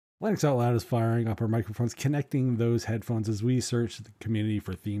Linux Out Loud is firing up our microphones, connecting those headphones as we search the community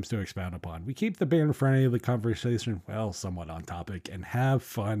for themes to expound upon. We keep the banner friendly, the conversation, well, somewhat on topic, and have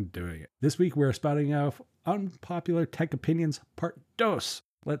fun doing it. This week, we're spouting off unpopular tech opinions, part dos.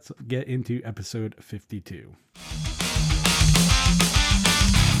 Let's get into episode 52.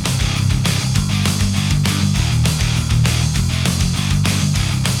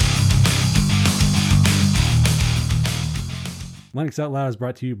 Linux Out Loud is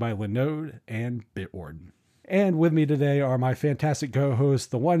brought to you by Linode and Bitwarden. And with me today are my fantastic co-hosts,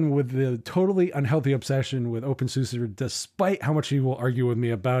 the one with the totally unhealthy obsession with OpenSUSE, despite how much he will argue with me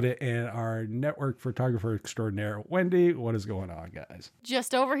about it, and our network photographer extraordinaire, Wendy. What is going on, guys?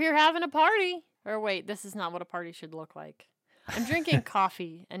 Just over here having a party. Or wait, this is not what a party should look like. I'm drinking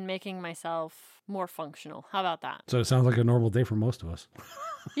coffee and making myself more functional. How about that? So it sounds like a normal day for most of us.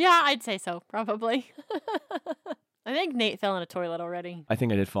 Yeah, I'd say so, probably. I think Nate fell in a toilet already. I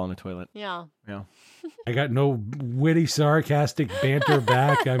think I did fall in the toilet. Yeah. Yeah. I got no witty, sarcastic banter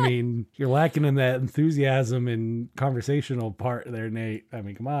back. I mean, you're lacking in that enthusiasm and conversational part there, Nate. I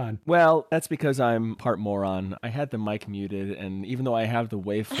mean, come on. Well, that's because I'm part moron. I had the mic muted, and even though I have the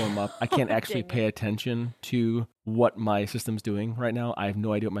waveform up, I can't actually pay attention to what my system's doing right now. I have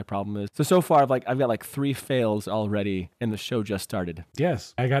no idea what my problem is. So far, I've got like 3 fails already, and the show just started.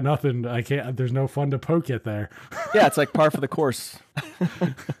 Yes, I got nothing. I can't. There's no fun to poke at there. Yeah, it's like par for the course.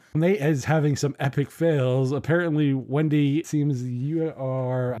 Nate is having some epic fails. Apparently, Wendy, seems you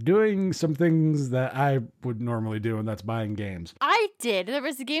are doing some things that I would normally do, and that's buying games. I did. There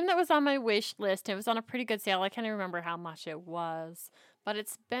was a game that was on my wish list. It was on a pretty good sale. I can't even remember how much it was. But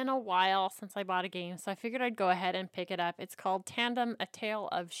it's been a while since I bought a game, so I figured I'd go ahead and pick it up. It's called Tandem, A Tale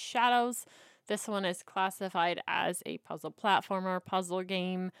of Shadows. This one is classified as a puzzle platformer, puzzle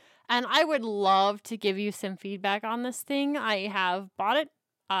game. And I would love to give you some feedback on this thing. I have bought it,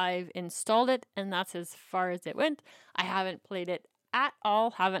 I've installed it, and that's as far as it went. I haven't played it at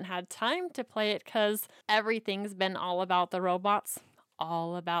all, haven't had time to play it because everything's been all about the robots.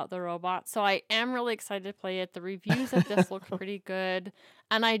 All about the robots. So I am really excited to play it. The reviews of this look pretty good.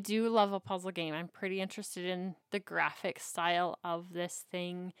 And I do love a puzzle game. I'm pretty interested in the graphic style of this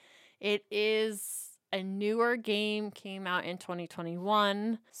thing. It is a newer game, came out in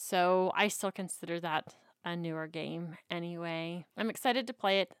 2021. So I still consider that a newer game anyway. I'm excited to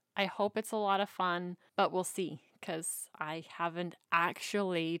play it. I hope it's a lot of fun, but we'll see because I haven't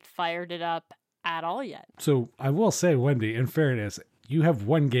actually fired it up at all yet. So I will say, Wendy, in fairness, you have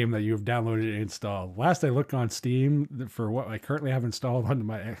one game that you have downloaded and installed. Last I looked on Steam, for what I currently have installed onto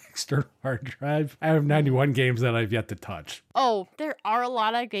my external hard drive, I have 91 games that I've yet to touch. Oh, there are a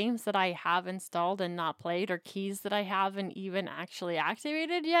lot of games that I have installed and not played, or keys that I haven't even actually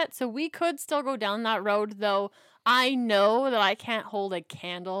activated yet. So we could still go down that road, though I know that I can't hold a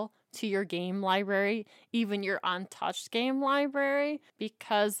candle to your game library, even your untouched game library,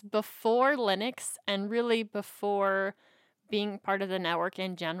 because before Linux and really before being part of the network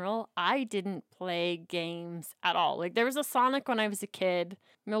in general, I didn't play games at all. Like, there was a Sonic when I was a kid,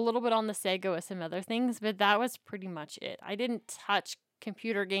 a little bit on the Sega with some other things, but that was pretty much it. I didn't touch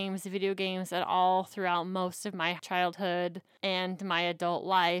computer games, video games at all throughout most of my childhood and my adult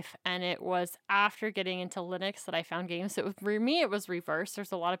life. And it was after getting into Linux that I found games. So for me, it was reverse.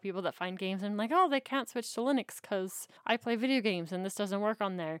 There's a lot of people that find games and like, oh, they can't switch to Linux because I play video games and this doesn't work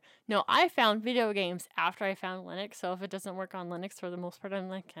on there. No, I found video games after I found Linux. So if it doesn't work on Linux for the most part, I'm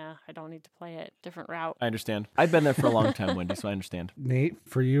like, I don't need to play it. Different route. I understand. I've been there for a long time, Wendy, so I understand. Nate,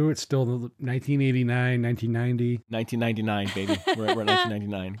 for you, it's still 1989, 1990. 1999, baby. We're at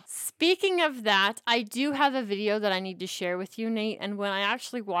 1999. Speaking of that, I do have a video that I need to share with you, Nate. And when I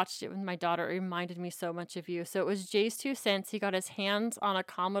actually watched it with my daughter, it reminded me so much of you. So it was Jay's 2 cents. He got his hands on a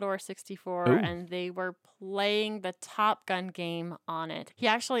Commodore 64 Ooh. And they were playing the Top Gun game on it. He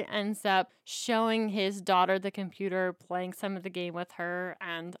actually ends up showing his daughter the computer, playing some of the game with her.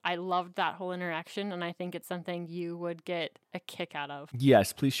 And I loved that whole interaction. And I think it's something you would get a kick out of.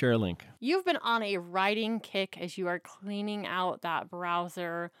 Yes, please share a link. You've been on a writing kick as you are cleaning out that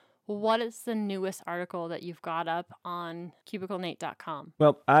browser. What is the newest article that you've got up on cubiclenate.com?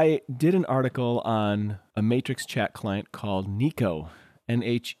 Well, I did an article on a Matrix chat client called Nico,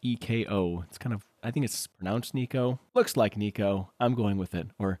 Nheko. It's kind of, I think it's pronounced Nico. Looks like Nico. I'm going with it.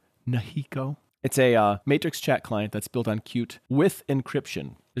 Or Nahiko. It's a Matrix chat client that's built on Qt with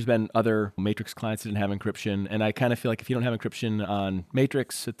encryption. There's been other Matrix clients that didn't have encryption, and I kind of feel like if you don't have encryption on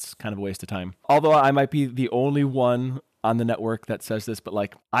Matrix, it's kind of a waste of time. Although I might be the only one on the network that says this, but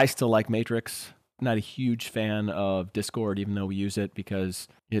like I still like Matrix. not a huge fan of Discord, even though we use it, because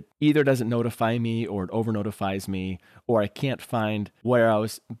it either doesn't notify me or it over notifies me, or I can't find where I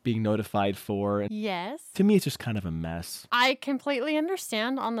was being notified for. Yes. To me, it's just kind of a mess. I completely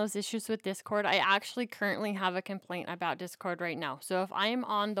understand on those issues with Discord. I actually currently have a complaint about Discord right now. So if I'm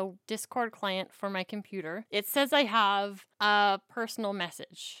on the Discord client for my computer, it says I have a personal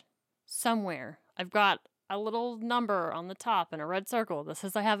message somewhere. I've got a little number on the top and a red circle that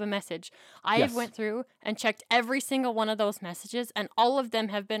says I have a message. I have went through and checked every single one of those messages, and all of them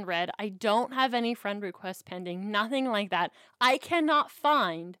have been read. I don't have any friend requests pending, nothing like that. I cannot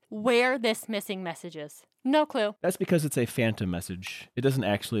find where this missing message is. No clue. That's because it's a phantom message. It doesn't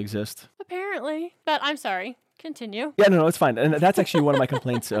actually exist. Apparently. But I'm sorry. Continue. Yeah, no, it's fine. And that's actually one of my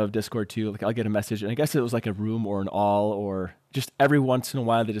complaints of Discord too. Like I'll get a message, and I guess it was like a room or an all, or just every once in a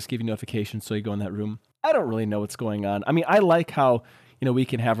while they just give you notifications so you go in that room. I don't really know what's going on. I mean, I like how, we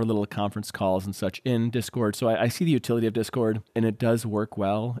can have our little conference calls and such in Discord. So I see the utility of Discord, and it does work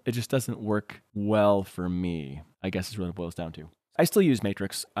well. It just doesn't work well for me, I guess is what it boils down to. I still use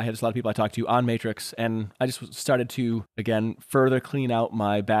Matrix. I had a lot of people I talked to on Matrix, and I just started to, again, further clean out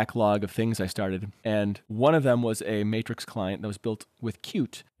my backlog of things I started. And one of them was a Matrix client that was built with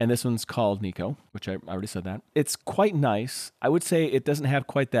Qt, and this one's called Nico, which I already said that. It's quite nice. I would say it doesn't have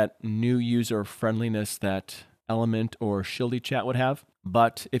quite that new user friendliness that Element or Shildy Chat would have.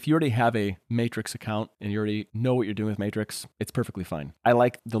 But if you already have a Matrix account and you already know what you're doing with Matrix, it's perfectly fine. I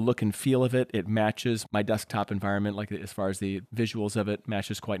like the look and feel of it. It matches my desktop environment, like as far as the visuals of it,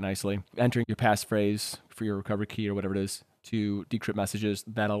 matches quite nicely. Entering your passphrase for your recovery key or whatever it is to decrypt messages,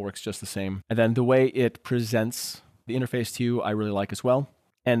 that all works just the same. And then the way it presents the interface to you, I really like as well.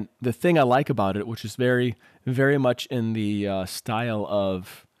 And the thing I like about it, which is very, very much in the style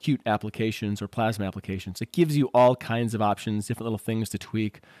of Qt applications or Plasma applications, it gives you all kinds of options, different little things to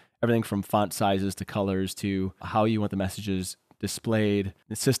tweak, everything from font sizes to colors to how you want the messages displayed,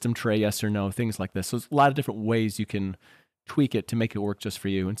 the system tray, yes or no, things like this. So there's a lot of different ways you can tweak it to make it work just for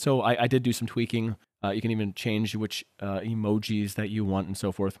you. And so I did do some tweaking. You can even change which emojis that you want and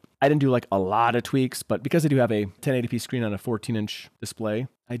so forth. I didn't do like a lot of tweaks, but because I do have a 1080p screen on a 14-inch display,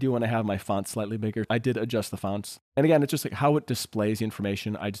 I do want to have my font slightly bigger. I did adjust the fonts. And again, it's just like how it displays the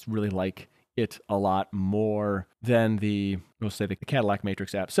information. I just really like it a lot more than the Cadillac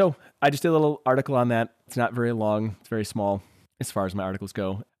Matrix app. So I just did a little article on that. It's not very long. It's very small as far as my articles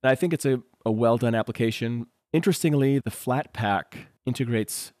go. And I think it's a well-done application. Interestingly, the Flatpak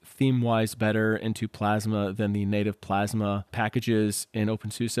integrates theme-wise better into Plasma than the native Plasma packages in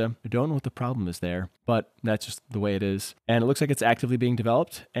OpenSUSE. I don't know what the problem is there, but that's just the way it is. And it looks like it's actively being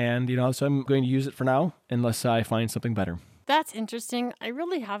developed, and so I'm going to use it for now unless I find something better. That's interesting. I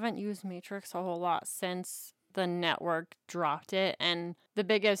really haven't used Matrix a whole lot since the network dropped it, and the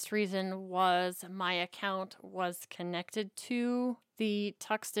biggest reason was my account was connected to the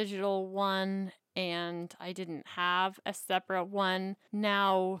Tux Digital one, and I didn't have a separate one.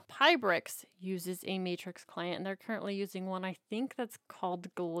 Now, Pybrix uses a Matrix client, and they're currently using one, I think that's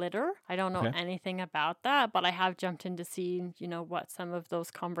called Glitter. I don't know anything about that, but I have jumped in to see, what some of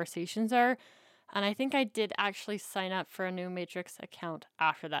those conversations are. And I think I did actually sign up for a new Matrix account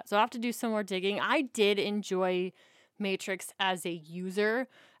after that. So I'll have to do some more digging. I did enjoy Matrix as a user.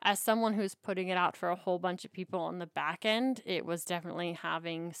 As someone who's putting it out for a whole bunch of people on the back end, it was definitely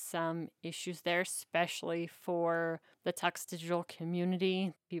having some issues there, especially for the Tux Digital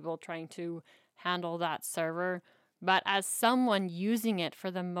community, people trying to handle that server. But as someone using it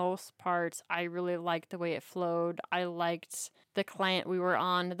for the most part, I really liked the way it flowed. I liked the client we were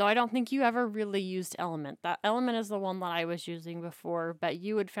on, though I don't think you ever really used Element. That Element is the one that I was using before, but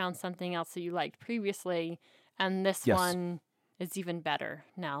you had found something else that you liked previously, and this one is even better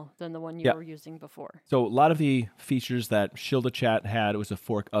now than the one you were using before. So a lot of the features that Shilda Chat had was a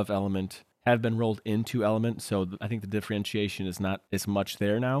fork of Element have been rolled into Element, so I think the differentiation is not as much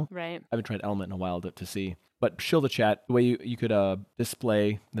there now. Right. I haven't tried Element in a while to see. But Shilda Chat, the way you could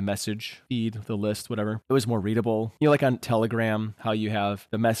display the message, feed, the list, whatever, it was more readable. Like on Telegram, how you have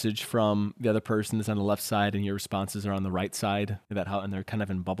the message from the other person is on the left side and your responses are on the right side, and they're kind of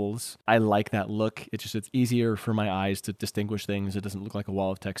in bubbles. I like that look. It's easier for my eyes to distinguish things. It doesn't look like a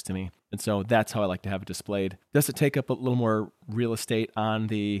wall of text to me. And so that's how I like to have it displayed. Does it take up a little more real estate on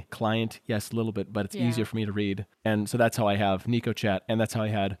the client? Yes, a little bit, but it's easier for me to read. And so that's how I have Nico Chat, and that's how I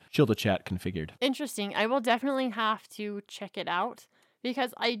had Shilda Chat configured. Interesting. I will definitely have to check it out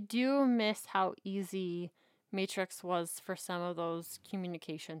because I do miss how easy Matrix was for some of those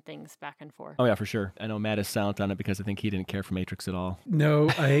communication things back and forth. Oh yeah, for sure. I know Matt is silent on it because I think he didn't care for Matrix at all. No,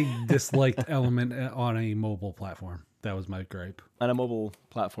 I disliked Element on a mobile platform. That was my gripe. On a mobile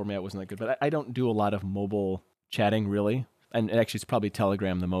platform, yeah, it wasn't that good. But I don't do a lot of mobile chatting, really. And actually, it's probably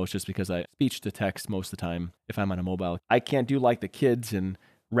Telegram the most, just because I speech to text most of the time if I'm on a mobile. I can't do like the kids and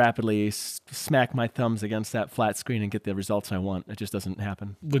rapidly smack my thumbs against that flat screen and get the results I want. It just doesn't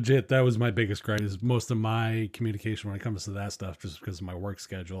happen. Legit, that was my biggest gripe, is most of my communication when it comes to that stuff, just because of my work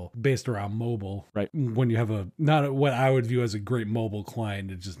schedule, based around mobile. Right. When you have not what I would view as a great mobile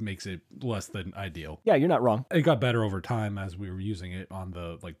client, it just makes it less than ideal. Yeah, you're not wrong. It got better over time as we were using it on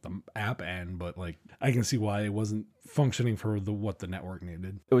the app end, but I can see why it wasn't functioning for what the network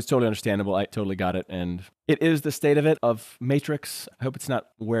needed. It was totally understandable. I totally got it. And it is the state of it of Matrix. I hope it's not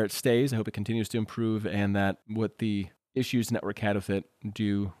where it stays. I hope it continues to improve, and that what the issues network had with it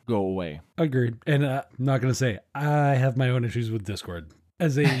do go away. Agreed. And I'm not going to say I have my own issues with Discord.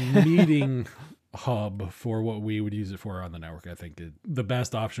 As a meeting hub for what we would use it for on the network, I think the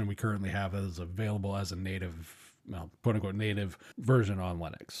best option we currently have is available as a native, quote unquote, native version on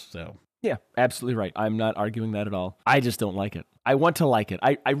Linux. So yeah, absolutely right. I'm not arguing that at all. I just don't like it. I want to like it.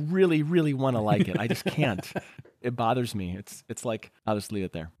 I really, really want to like it. I just can't. It bothers me. It's like, I'll just leave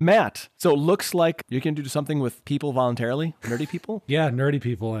it there. Matt, so it looks like you can do something with people voluntarily, nerdy people? Yeah, nerdy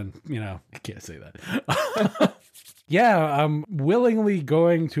people, and, I can't say that. Yeah, I'm willingly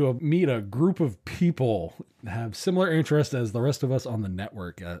going to meet a group of people that have similar interests as the rest of us on the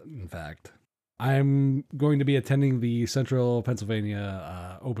network, in fact. I'm going to be attending the Central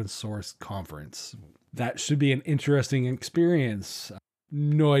Pennsylvania Open Source Conference. That should be an interesting experience.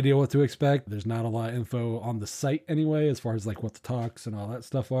 No idea what to expect. There's not a lot of info on the site anyway, as far as what the talks and all that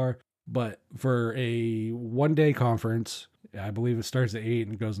stuff are. But for a one-day conference, I believe it starts at 8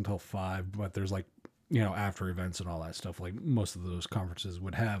 and goes until 5, but there's after events and all that stuff like most of those conferences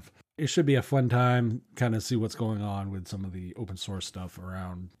would have. It should be a fun time, kind of see what's going on with some of the open source stuff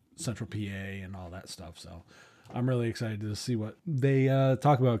around Central PA and all that stuff. So I'm really excited to see what they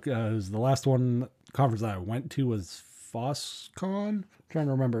talk about. The last conference that I went to was FOSSCon. I'm trying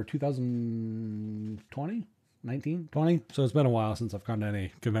to remember, 2020? 19, 20. So it's been a while since I've gone to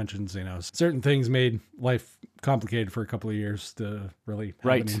any conventions. Certain things made life complicated for a couple of years to really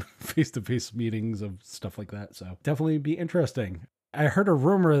have any face-to-face meetings of stuff like that. So definitely be interesting. I heard a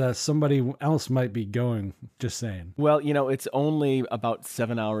rumor that somebody else might be going, just saying. Well, it's only about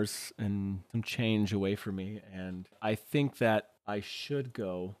 7 hours and some change away from me. And I think that I should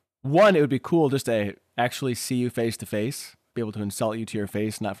go. One, it would be cool just to actually see you face to face, be able to insult you to your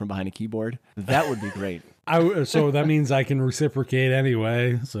face, not from behind a keyboard. That would be great. So that means I can reciprocate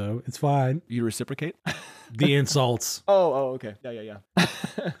anyway, so it's fine. You reciprocate? The insults. Oh, okay. Yeah.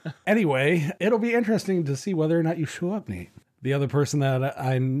 Anyway, it'll be interesting to see whether or not you show up, Nate. The other person that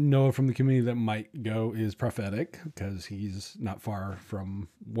I know from the community that might go is Prophetic, because he's not far from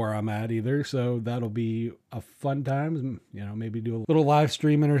where I'm at either. So that'll be a fun time. Maybe do a little live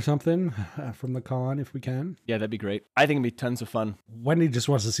streaming or something from the con if we can. Yeah, that'd be great. I think it'd be tons of fun. Wendy just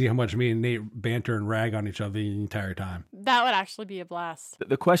wants to see how much me and Nate banter and rag on each other the entire time. That would actually be a blast.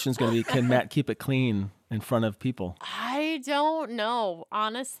 The question's going to be, can Matt keep it clean in front of people? I don't know.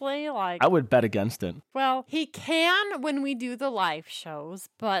 Honestly, I would bet against it. Well, he can when we do the live shows,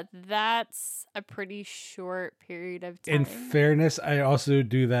 but that's a pretty short period of time. In fairness, I also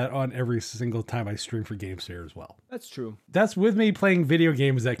do that on every single time I stream for GameSphere as well. That's true. That's with me playing video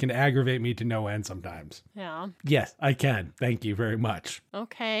games that can aggravate me to no end sometimes. Yeah. Yes, I can. Thank you very much.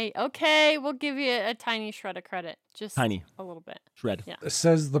 Okay. We'll give you a tiny shred of credit. Just tiny. A little bit. Shred. Yeah.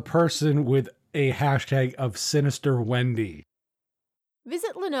 Says the person with a hashtag of Sinister Wendy.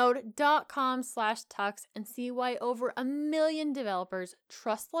 Visit Linode.com/tux and see why over 1 million developers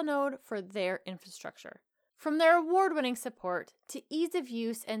trust Linode for their infrastructure. From their award-winning support to ease of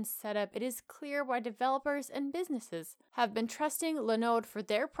use and setup, it is clear why developers and businesses have been trusting Linode for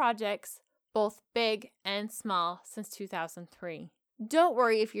their projects, both big and small, since 2003. Don't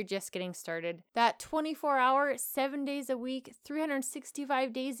worry if you're just getting started. That 24-hour, 7 days a week,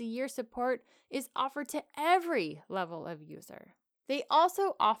 365 days a year support is offered to every level of user. They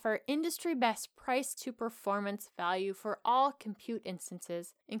also offer industry-best price-to-performance value for all compute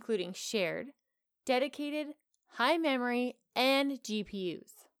instances, including shared, dedicated, high memory, and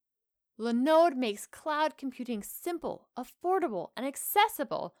GPUs. Linode makes cloud computing simple, affordable, and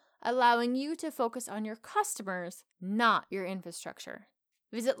accessible, allowing you to focus on your customers, not your infrastructure.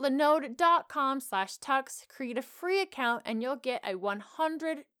 Visit linode.com/tux, create a free account, and you'll get a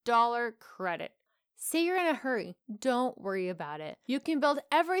 $100 credit. Say you're in a hurry, don't worry about it. You can build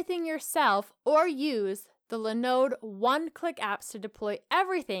everything yourself or use the Linode one-click apps to deploy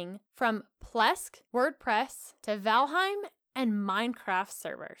everything from Plesk, WordPress, to Valheim and Minecraft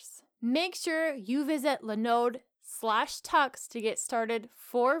servers. Make sure you visit Linode ARM.com/Tux to get started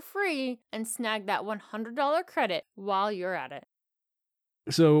for free and snag that $100 credit while you're at it.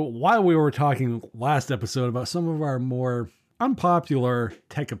 So while we were talking last episode about some of our more unpopular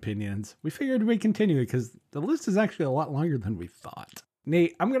tech opinions, we figured we'd continue because the list is actually a lot longer than we thought.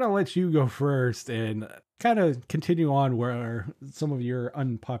 Nate, I'm going to let you go first and kind of continue on where some of your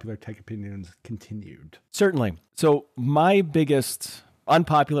unpopular tech opinions continued. Certainly. So my biggest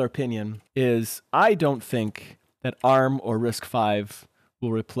unpopular opinion is I don't think that ARM or RISC-V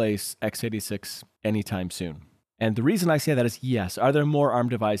will replace x86 anytime soon. And the reason I say that is, yes, are there more ARM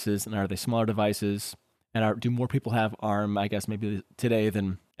devices and are they smaller devices? And do more people have ARM, I guess, maybe today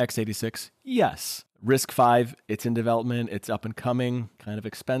than x86? Yes. RISC-V, it's in development, it's up and coming, kind of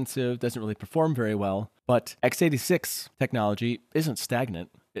expensive, doesn't really perform very well. But x86 technology isn't stagnant.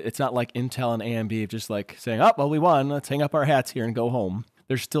 It's not like Intel and AMD just like saying, oh, well, we won, let's hang up our hats here and go home.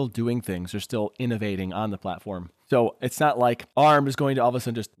 They're still doing things. They're still innovating on the platform. So it's not like ARM is going to all of a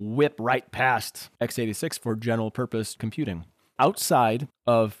sudden just whip right past x86 for general purpose computing. Outside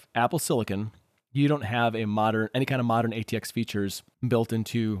of Apple Silicon, you don't have any kind of modern ATX features built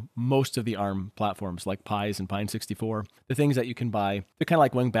into most of the ARM platforms like Pis and Pine64. The things that you can buy, they're kind of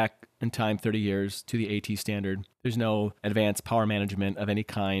like going back in time 30 years to the AT standard. There's no advanced power management of any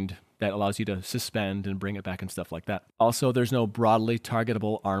kind that allows you to suspend and bring it back and stuff like that. Also, there's no broadly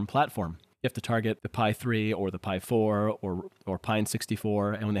targetable ARM platform. You have to target the Pi 3 or the Pi 4 or Pine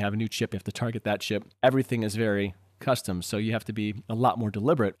 64, and when they have a new chip, you have to target that chip. Everything is very custom, so you have to be a lot more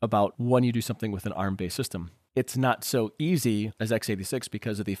deliberate about when you do something with an ARM-based system. It's not so easy as x86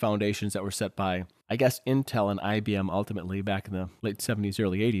 because of the foundations that were set by, I guess, Intel and IBM ultimately back in the late 70s,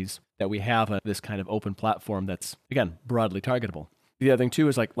 early 80s, that we have this kind of open platform that's, again, broadly targetable. The other thing, too,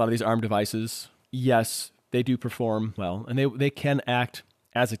 is like a lot of these ARM devices, yes, they do perform well, and they can act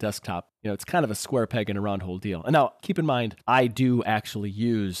as a desktop. It's kind of a square peg in a round hole deal. And now, keep in mind, I do actually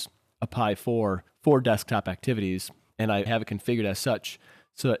use a Pi 4 for desktop activities, and I have it configured as such,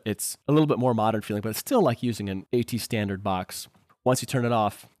 so it's a little bit more modern feeling, but it's still like using an AT standard box. Once you turn it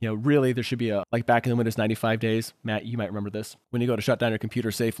off, really there should be like back in the Windows 95 days, Matt, you might remember this. When you go to shut down your computer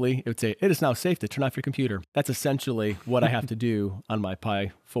safely, it would say, it is now safe to turn off your computer. That's essentially what I have to do on my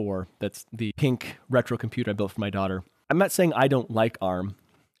Pi 4. That's the pink retro computer I built for my daughter. I'm not saying I don't like ARM.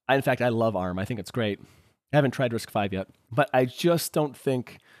 In fact, I love ARM. I think it's great. I haven't tried RISC-V yet, but I just don't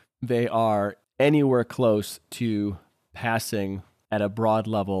think they are anywhere close to passing at a broad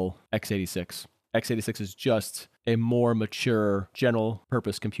level x86. x86 is just a more mature general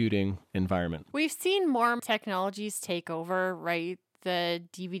purpose computing environment. We've seen more technologies take over, right? The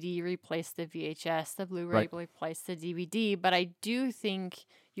DVD replaced the VHS, the Blu-ray replaced the DVD, but I do think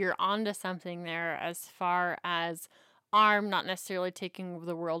you're onto something there as far as ARM not necessarily taking over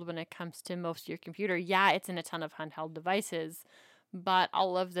the world when it comes to most of your computer. Yeah, it's in a ton of handheld devices, but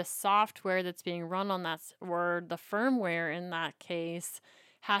all of the software that's being run on that, or the firmware in that case,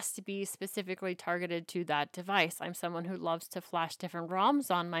 has to be specifically targeted to that device. I'm someone who loves to flash different ROMs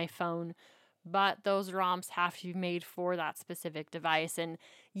on my phone, but those ROMs have to be made for that specific device. And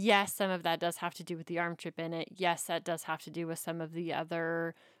yes, some of that does have to do with the ARM chip in it. Yes, that does have to do with some of the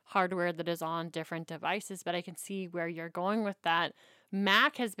other hardware that is on different devices, but I can see where you're going with that.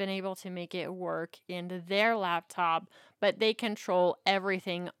 Mac has been able to make it work in their laptop, but they control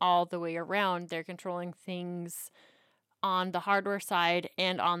everything all the way around. They're controlling things on the hardware side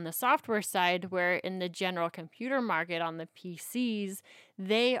and on the software side, where in the general computer market on the PCs,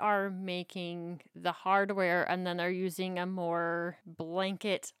 they are making the hardware and then they're using a more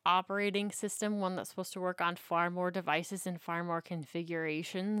blanket operating system, one that's supposed to work on far more devices and far more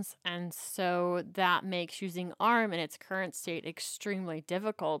configurations. And so that makes using ARM in its current state extremely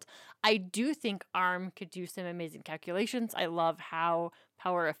difficult. I do think ARM could do some amazing calculations. I love how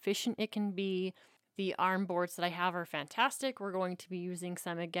power efficient it can be. The ARM boards that I have are fantastic. We're going to be using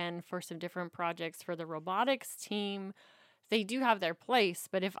some again for some different projects for the robotics team. They do have their place,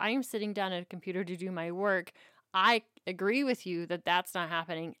 but if I'm sitting down at a computer to do my work, I agree with you that that's not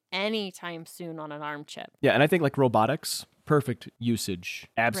happening anytime soon on an ARM chip. Yeah, and I think like robotics, perfect usage,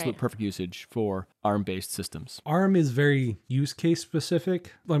 absolute perfect usage for ARM-based systems. ARM is very use case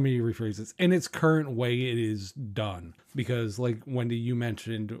specific. Let me rephrase this. In its current way, it is done. Because like Wendy, you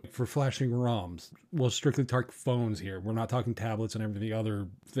mentioned, for flashing ROMs, we'll strictly target phones here. We're not talking tablets and every other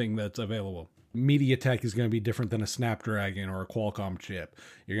thing that's available. MediaTek is going to be different than a Snapdragon or a Qualcomm chip.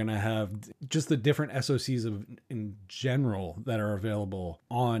 You're going to have just the different SoCs in general that are available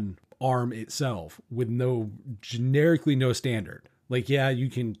on ARM itself with generically no standard. Like, yeah, you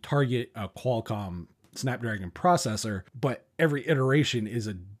can target a Qualcomm Snapdragon processor, but every iteration is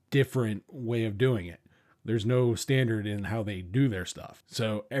a different way of doing it. There's no standard in how they do their stuff.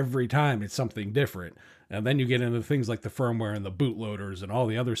 So every time it's something different. And then you get into things like the firmware and the bootloaders and all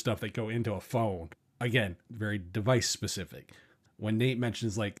the other stuff that go into a phone. Again, very device specific. When Nate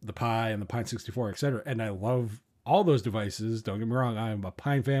mentions like the Pi and the Pine 64, etc., and I love all those devices, don't get me wrong, I'm a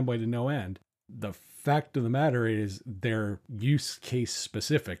Pine fanboy to no end. The fact of the matter is they're use case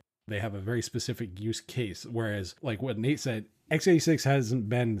specific. They have a very specific use case. Whereas, like what Nate said, x86 hasn't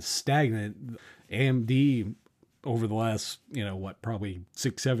been stagnant. AMD over the last, probably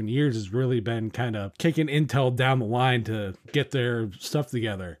 6-7 years has really been kind of kicking Intel down the line to get their stuff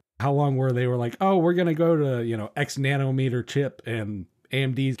together. How long were they were like, oh, we're going to go to, X nanometer chip, and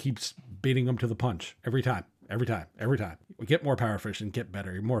AMD keeps beating them to the punch every time. We get more power efficient, get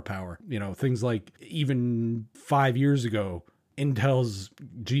better, more power. Things like even 5 years ago, Intel's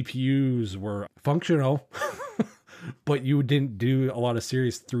GPUs were functional, but you didn't do a lot of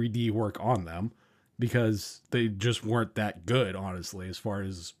serious 3D work on them because they just weren't that good, honestly, as far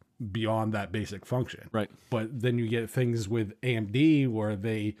as beyond that basic function. Right. But then you get things with AMD where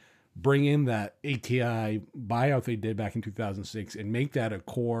they bring in that ATI buyout they did back in 2006 and make that a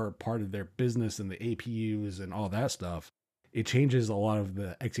core part of their business and the APUs and all that stuff. It changes a lot of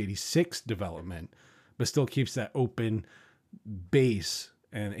the x86 development, but still keeps that open base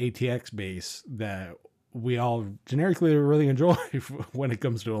and ATX base that we all generically really enjoy when it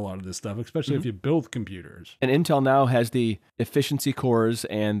comes to a lot of this stuff, especially if you build computers. And Intel now has the efficiency cores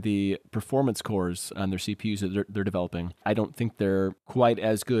and the performance cores on their CPUs that they're developing. I don't think they're quite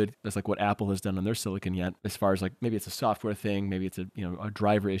as good as like what Apple has done on their silicon yet, as far as like maybe it's a software thing, maybe it's a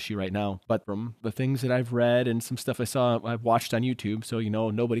driver issue right now. But from the things that I've read and some stuff I've watched on YouTube, so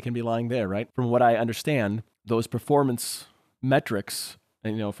nobody can be lying there, right? From what I understand, those performance metrics,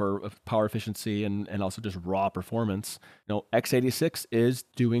 and for power efficiency and also just raw performance, x86 is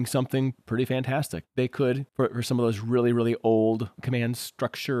doing something pretty fantastic. They could, for some of those really, really old command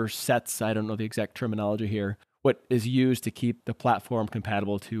structure sets, I don't know the exact terminology here, what is used to keep the platform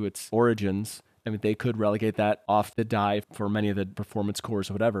compatible to its origins, I mean, they could relegate that off the die for many of the performance cores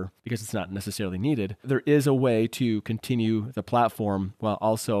or whatever, because it's not necessarily needed. There is a way to continue the platform while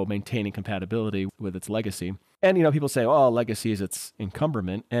also maintaining compatibility with its legacy. And, people say, oh, legacy is its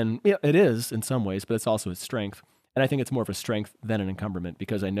encumberment. And it is in some ways, but it's also its strength. And I think it's more of a strength than an encumberment,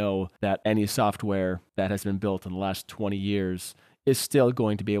 because I know that any software that has been built in the last 20 years is still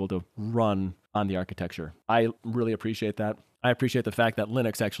going to be able to run on the architecture. I really appreciate that. I appreciate the fact that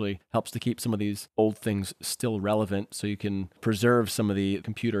Linux actually helps to keep some of these old things still relevant, so you can preserve some of the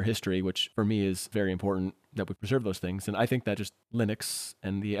computer history, which for me is very important that we preserve those things. And I think that just Linux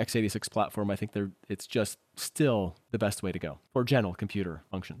and the x86 platform, I think it's just still the best way to go for general computer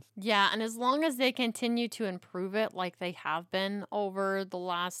functions. Yeah, and as long as they continue to improve it like they have been over the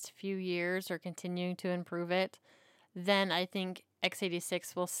last few years, or continuing to improve it, then I think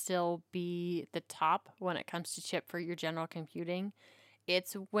x86 will still be the top when it comes to chip for your general computing.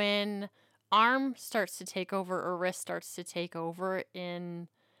 It's when ARM starts to take over, or RISC starts to take over in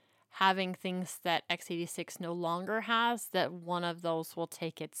having things that x86 no longer has, that one of those will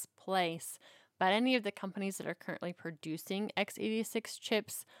take its place. But any of the companies that are currently producing x86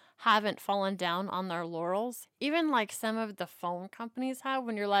 chips haven't fallen down on their laurels. Even like some of the phone companies have,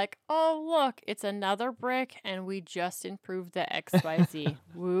 when you're like, oh, look, it's another brick and we just improved the XYZ.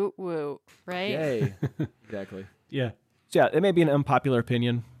 Woo, woo, right? Yay. Exactly. Yeah. So yeah, it may be an unpopular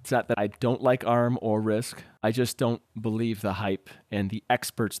opinion. It's not that I don't like ARM or RISC. I just don't believe the hype and the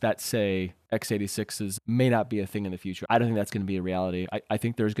experts that say x86s may not be a thing in the future. I don't think that's going to be a reality. I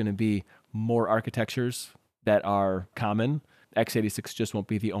think there's going to be more architectures that are common. x86 just won't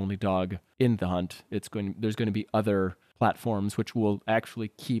be the only dog in the hunt. There's going to be other platforms which will actually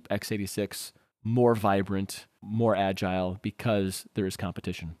keep x86 more vibrant, more agile, because there is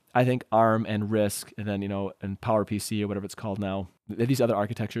competition. I think ARM and RISC, and then, and PowerPC or whatever it's called now, these other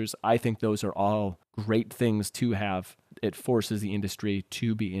architectures, I think those are all great things to have. It forces the industry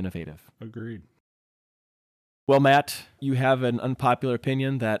to be innovative. Agreed. Well, Matt, you have an unpopular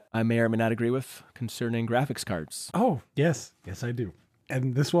opinion that I may or may not agree with concerning graphics cards. Oh, yes. Yes, I do.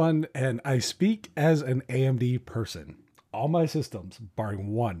 And this one, and I speak as an AMD person. All my systems,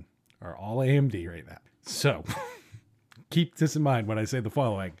 barring one, are all AMD right now. So keep this in mind when I say the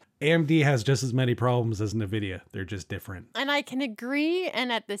following. AMD has just as many problems as NVIDIA. They're just different. And I can agree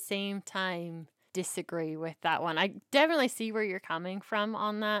and at the same time disagree with that one. I definitely see where you're coming from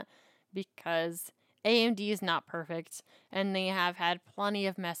on that, because AMD is not perfect, and they have had plenty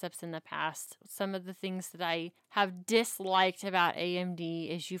of mess ups in the past. Some of the things that I have disliked about AMD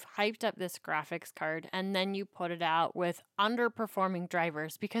is you've hyped up this graphics card and then you put it out with underperforming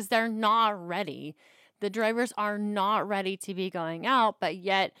drivers because they're not ready. The drivers are not ready to be going out, but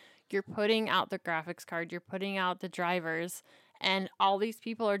yet you're putting out the graphics card, you're putting out the drivers, and all these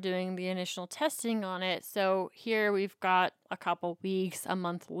people are doing the initial testing on it. So here we've got a couple weeks, a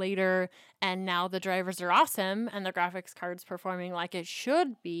month later, and now the drivers are awesome and the graphics card's performing like it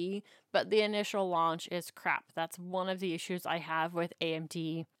should be, but the initial launch is crap. That's one of the issues I have with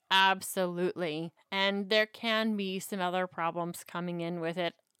AMD. Absolutely. And there can be some other problems coming in with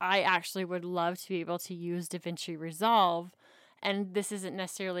it. I actually would love to be able to use DaVinci Resolve. And this isn't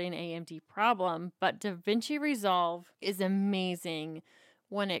necessarily an AMD problem, but DaVinci Resolve is amazing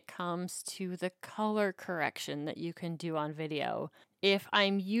when it comes to the color correction that you can do on video. If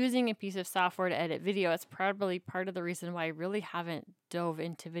I'm using a piece of software to edit video, it's probably part of the reason why I really haven't dove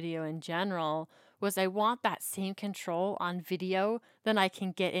into video in general, was I want that same control on video that I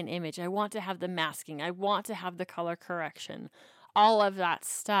can get in image. I want to have the masking. I want to have the color correction, all of that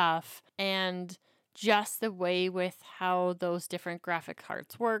stuff. And just the way with how those different graphic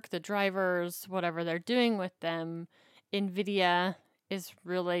cards work, the drivers, whatever they're doing with them, NVIDIA is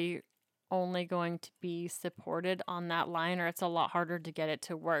really only going to be supported on that line, or it's a lot harder to get it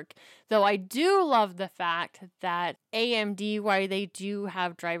to work. Though I do love the fact that AMD, while they do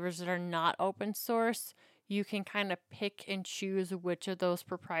have drivers that are not open source, you can kind of pick and choose which of those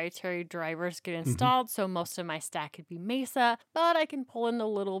proprietary drivers get installed. So most of my stack could be Mesa, but I can pull in a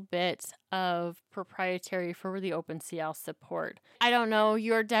little bit of proprietary for the OpenCL support. I don't know,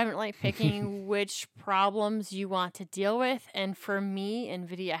 you're definitely picking which problems you want to deal with. And for me,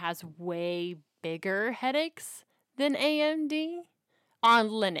 NVIDIA has way bigger headaches than AMD on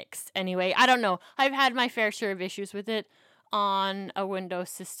Linux. Anyway, I don't know. I've had my fair share of issues with it on a Windows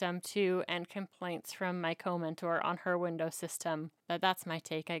system too, and complaints from my co-mentor on her Windows system. But that's my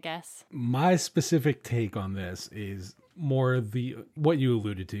take, I guess. My specific take on this is more what you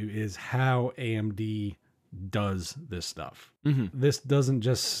alluded to is how AMD does this stuff. This doesn't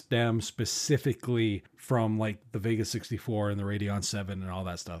just stem specifically from like the Vega 64 and the Radeon 7 and all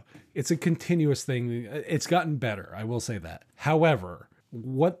that stuff. It's a continuous thing. It's gotten better, I will say that. However,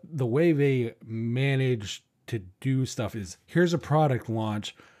 the way they manage to do stuff is, here's a product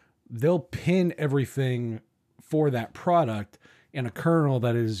launch, they'll pin everything for that product in a kernel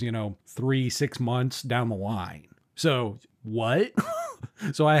that is, 3-6 months down the line. So what?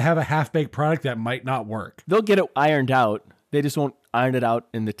 So I have a half-baked product that might not work. They'll get it ironed out. They just won't iron it out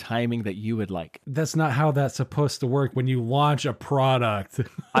in the timing that you would like. That's not how that's supposed to work when you launch a product.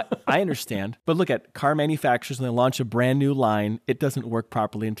 I understand. But look at car manufacturers, when they launch a brand new line, it doesn't work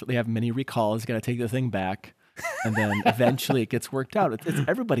properly until they have many recalls. You got to take the thing back. And then eventually it gets worked out.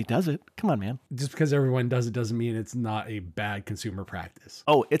 Everybody does it. Come on, man. Just because everyone does it doesn't mean it's not a bad consumer practice.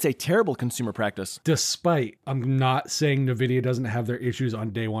 Oh, it's a terrible consumer practice. Despite, I'm not saying NVIDIA doesn't have their issues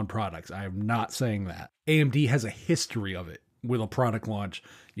on day one products. I am not saying that. AMD has a history of it with a product launch.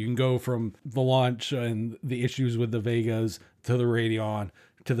 You can go from the launch and the issues with the Vegas to the Radeon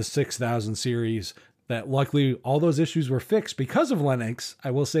to the 6000 series, that luckily all those issues were fixed because of Linux. I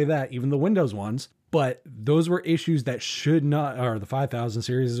will say that, even the Windows ones. But those were issues that should not, or the 5000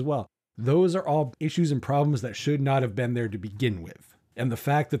 series as well. Those are all issues and problems that should not have been there to begin with. And the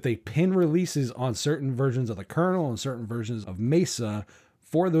fact that they pin releases on certain versions of the kernel and certain versions of Mesa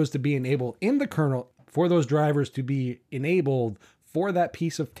for those to be enabled in the kernel, for those drivers to be enabled for that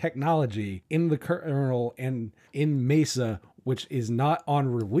piece of technology in the kernel and in Mesa, which is not on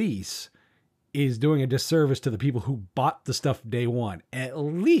release, is doing a disservice to the people who bought the stuff day one. At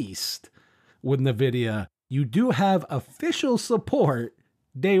least with NVIDIA, you do have official support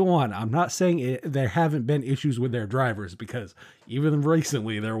day one. I'm not saying there haven't been issues with their drivers, because even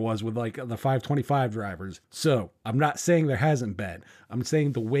recently there was with like the 525 drivers. So I'm not saying there hasn't been. I'm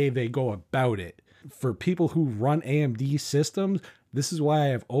saying the way they go about it. For people who run AMD systems, this is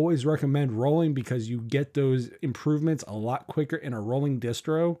why I've always recommend rolling, because you get those improvements a lot quicker in a rolling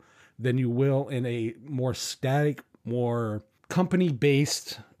distro than you will in a more static, more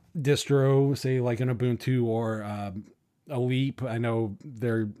company-based distro, say like an Ubuntu or a Leap. I know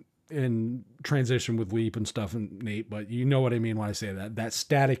they're in transition with Leap and stuff, and Nate, but you know what I mean when I say that. That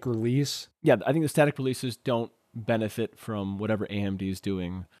static release. Yeah, I think the static releases don't benefit from whatever AMD is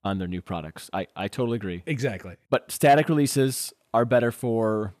doing on their new products. I totally agree. Exactly. But static releases are better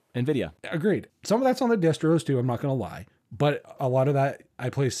for NVIDIA. Agreed. Some of that's on the distros too, I'm not going to lie. But a lot of that I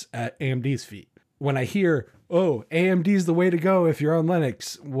place at AMD's feet. When I hear, oh, AMD's the way to go if you're on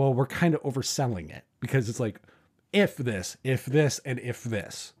Linux, well, we're kind of overselling it, because it's like, if this, and if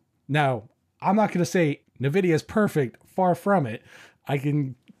this. Now, I'm not going to say NVIDIA is perfect. Far from it. I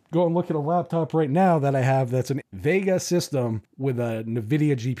can go and look at a laptop right now that I have that's an Vega system with a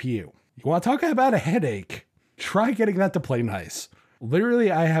NVIDIA GPU. You want to talk about a headache? Try getting that to play nice.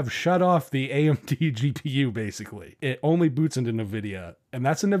 Literally, I have shut off the AMD GPU, basically. It only boots into NVIDIA, and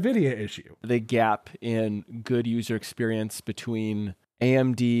that's a NVIDIA issue. The gap in good user experience between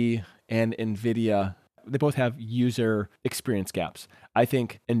AMD and NVIDIA, they both have user experience gaps. I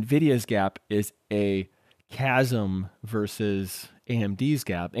think NVIDIA's gap is a chasm versus AMD's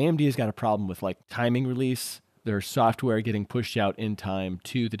gap. AMD's got a problem with like timing release, their software getting pushed out in time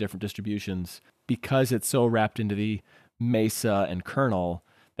to the different distributions because it's so wrapped into the Mesa and kernel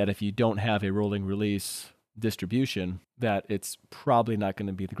that if you don't have a rolling release distribution, that it's probably not going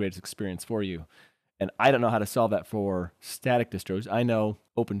to be the greatest experience for you. And I don't know how to solve that for static distros. I know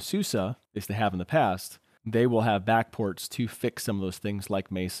OpenSUSE, is to have in the past, they will have backports to fix some of those things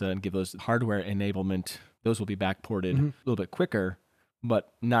like Mesa and give those hardware enablement. Those will be backported a little bit quicker,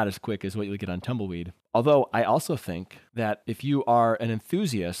 but not as quick as what you get on Tumbleweed. Although I also think that if you are an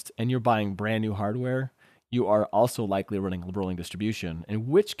enthusiast and you're buying brand new hardware, you are also likely running rolling distribution, in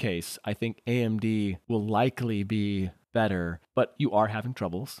which case I think AMD will likely be better, but you are having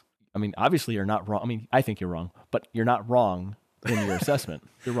troubles. I mean, obviously you're not wrong. I mean, I think you're wrong, but you're not wrong in your assessment.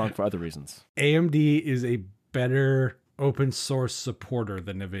 You're wrong for other reasons. AMD is a better open source supporter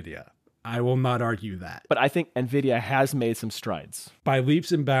than NVIDIA. I will not argue that. But I think NVIDIA has made some strides. By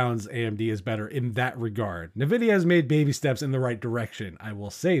leaps and bounds, AMD is better in that regard. NVIDIA has made baby steps in the right direction. I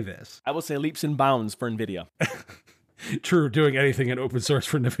will say this. I will say leaps and bounds for NVIDIA. True, doing anything in open source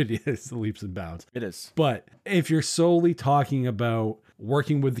for NVIDIA is the leaps and bounds. It is. But if you're solely talking about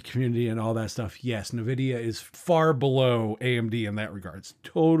working with the community and all that stuff, yes, NVIDIA is far below AMD in that regards.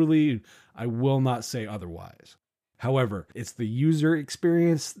 Totally, I will not say otherwise. However, it's the user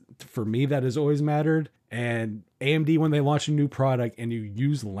experience for me that has always mattered. And AMD, when they launch a new product and you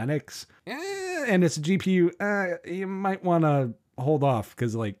use Linux and it's a GPU, you might want to hold off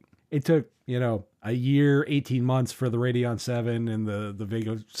because like it took, a year, 18 months for the Radeon 7 and the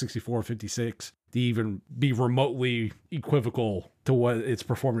Vega 6456 to even be remotely equivocal to what its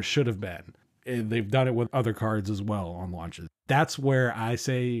performance should have been. And they've done it with other cards as well on launches. That's where I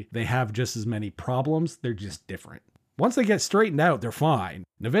say they have just as many problems. They're just different. Once they get straightened out, they're fine.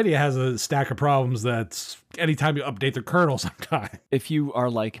 NVIDIA has a stack of problems that's anytime you update the kernel sometime. If you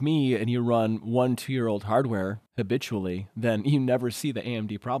are like me and you run 1-2-year-old hardware habitually, then you never see the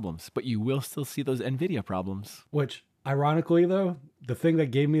AMD problems, but you will still see those NVIDIA problems. Which, ironically though, the thing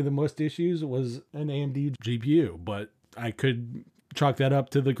that gave me the most issues was an AMD GPU, but I could chalk that up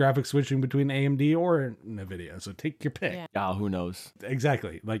to the graphics switching between AMD or NVIDIA. So take your pick. Yeah, who knows?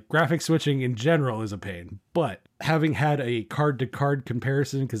 Exactly. Like graphics switching in general is a pain, but having had a card to card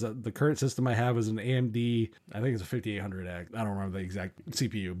comparison, because the current system I have is an AMD, I think it's a 5800X. I don't remember the exact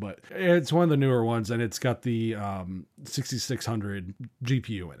CPU, but it's one of the newer ones and it's got the 6600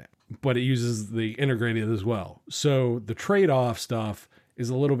 GPU in it, but it uses the integrated as well. So the trade-off stuff is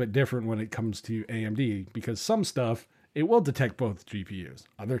a little bit different when it comes to AMD because some stuff it will detect both GPUs.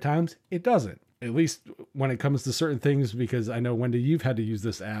 Other times, it doesn't. At least when it comes to certain things, because I know, Wendy, you've had to use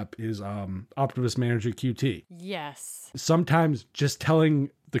this app, is Optimus Manager QT. Yes. Sometimes just telling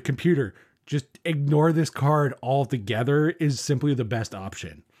the computer, just ignore this card altogether is simply the best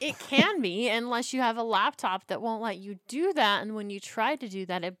option. It can be, unless you have a laptop that won't let you do that. And when you try to do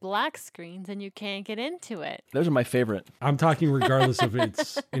that, it black screens and you can't get into it. Those are my favorite. I'm talking regardless if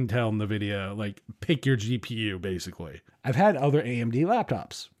it's Intel, NVIDIA, like pick your GPU, basically. I've had other AMD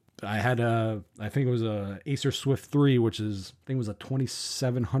laptops. I had I think it was a Acer Swift 3, which is, I think it was a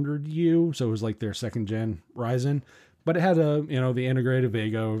 2700U. So it was like their second gen Ryzen, but it had the integrated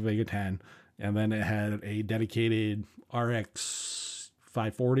Vega 10, and then it had a dedicated RX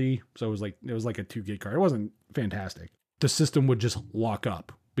 540. So it was like a 2 gig card. It wasn't fantastic. The system would just lock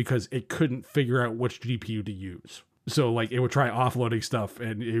up because it couldn't figure out which GPU to use. So like it would try offloading stuff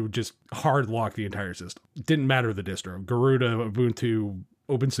and it would just hard lock the entire system. It didn't matter the distro. Garuda, Ubuntu,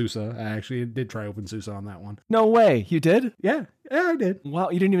 OpenSUSE. I actually did try OpenSUSE on that one. No way. You did? Yeah, I did. Wow,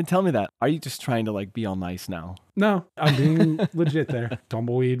 you didn't even tell me that. Are you just trying to like be all nice now? No, I'm being legit there.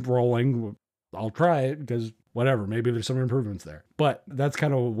 Tumbleweed rolling. I'll try it because whatever, maybe there's some improvements there. But that's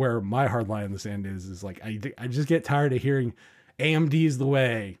kind of where my hard line in the sand is like I just get tired of hearing AMD is the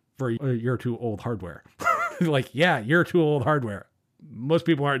way for a year or two old hardware. Like, yeah, year or two old hardware. Most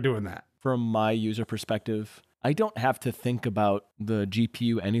people aren't doing that. From my user perspective, I don't have to think about the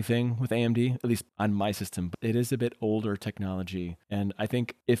GPU anything with AMD, at least on my system. But it is a bit older technology. And I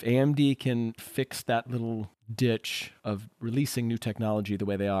think if AMD can fix that little ditch of releasing new technology the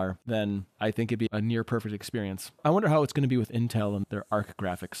way they are, then I think it'd be a near perfect experience. I wonder how it's going to be with Intel and their Arc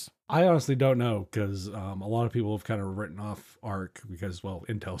graphics. I honestly don't know because a lot of people have kind of written off Arc because, well,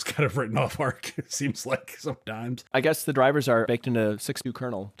 Intel's kind of written off Arc, it seems like sometimes. I guess the drivers are baked into 6.2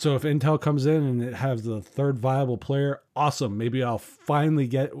 kernel. So if Intel comes in and it has the third viable player, awesome. Maybe I'll finally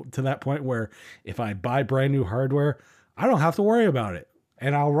get to that point where if I buy brand new hardware, I don't have to worry about it.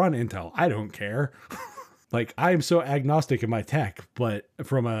 And I'll run Intel. I don't care. Like, I am so agnostic in my tech, but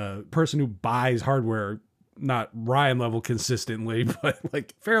from a person who buys hardware, not Ryan level consistently, but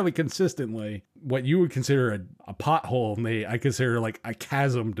like fairly consistently, what you would consider a pothole, Nate, I consider like a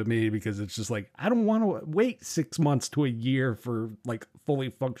chasm to me, because it's just like, I don't want to wait 6 months to a year for like fully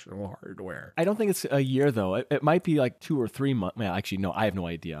functional hardware. I don't think it's a year, though. It might be like 2 or 3 months. Well, actually, no, I have no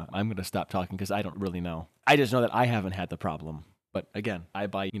idea. I'm going to stop talking because I don't really know. I just know that I haven't had the problem. But again, I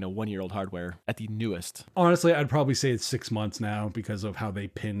buy, 1-year-old hardware at the newest. Honestly, I'd probably say it's 6 months now because of how they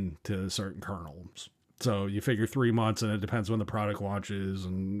pin to certain kernels. So you figure 3 months, and it depends when the product launches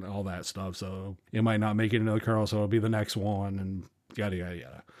and all that stuff. So it might not make it into the kernel, so it'll be the next one, and yada, yada,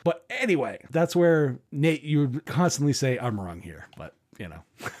 yada. But anyway, that's where, Nate, you would constantly say, I'm wrong here. But,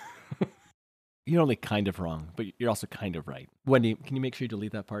 You're only kind of wrong, but you're also kind of right. Wendy, can you make sure you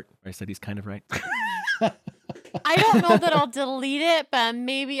delete that part where I said he's kind of right? I don't know that I'll delete it, but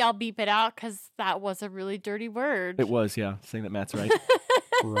maybe I'll beep it out because that was a really dirty word. It was, yeah, saying that Matt's right.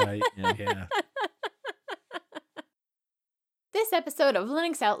 Right, yeah. This episode of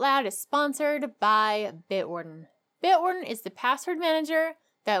Linux Out Loud is sponsored by Bitwarden. Bitwarden is the password manager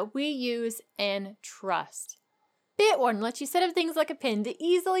that we use and trust. Bitwarden lets you set up things like a PIN to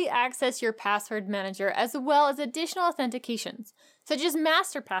easily access your password manager, as well as additional authentications, such as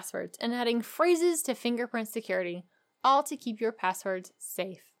master passwords and adding phrases to fingerprint security, all to keep your passwords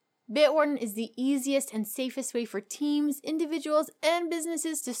safe. Bitwarden is the easiest and safest way for teams, individuals, and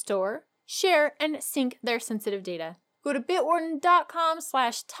businesses to store, share, and sync their sensitive data. Go to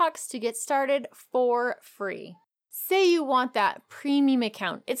bitwarden.com/tux to get started for free. Say you want that premium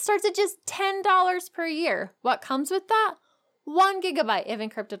account. It starts at just $10 per year. What comes with that? 1 gigabyte of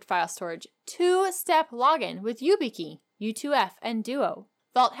encrypted file storage, 2-step login with YubiKey, U2F, and Duo,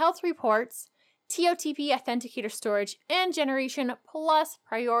 Vault Health reports, TOTP authenticator storage, and generation, plus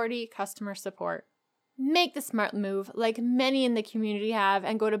priority customer support. Make the smart move like many in the community have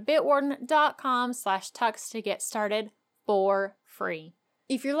and go to bitwarden.com/tux to get started for free.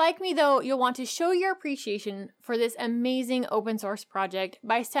 If you're like me, though, you'll want to show your appreciation for this amazing open source project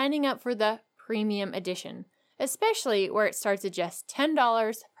by signing up for the premium edition, especially where it starts at just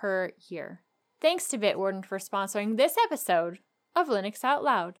 $10 per year. Thanks to Bitwarden for sponsoring this episode of Linux Out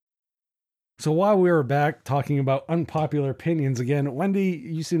Loud. So while we were back talking about unpopular opinions again, Wendy,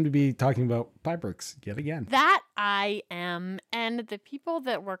 you seem to be talking about Pybricks yet again. That I am. And the people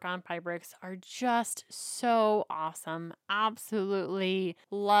that work on Pybricks are just so awesome. Absolutely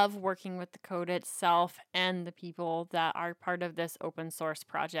love working with the code itself and the people that are part of this open source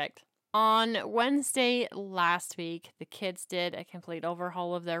project. On Wednesday last week, the kids did a complete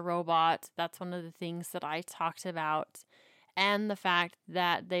overhaul of their robot. That's one of the things that I talked about. And the fact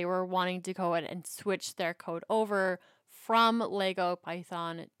that they were wanting to go ahead and switch their code over from Lego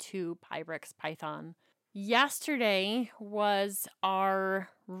Python to Pybricks Python. Yesterday was our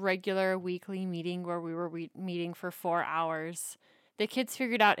regular weekly meeting where we were meeting for 4 hours. The kids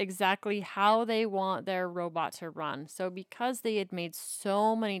figured out exactly how they want their robot to run. So because they had made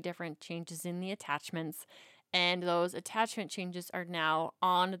so many different changes in the attachments, and those attachment changes are now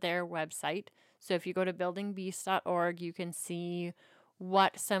on their website. So if you go to buildingbeast.org, you can see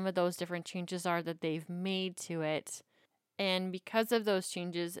what some of those different changes are that they've made to it. And because of those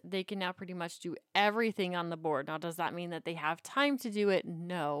changes, they can now pretty much do everything on the board. Now, does that mean that they have time to do it?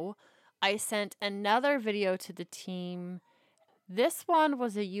 No. I sent another video to the team. This one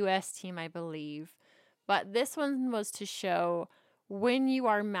was a US team, I believe. But this one was to show when you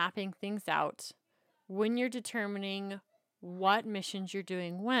are mapping things out, when you're determining what missions you're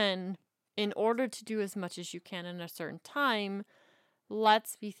doing when, in order to do as much as you can in a certain time,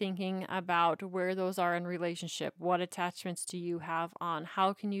 let's be thinking about where those are in relationship. What attachments do you have on?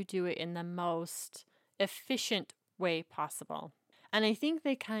 How can you do it in the most efficient way possible? And I think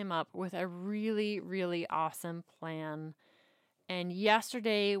they came up with a really, really awesome plan. And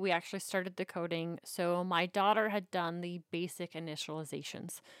yesterday we actually started the coding. So my daughter had done the basic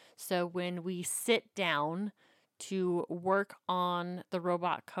initializations. So when we sit down to work on the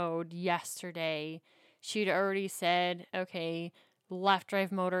robot code yesterday, she'd already said, okay, left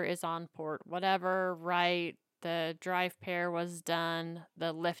drive motor is on port whatever, right the drive pair was done,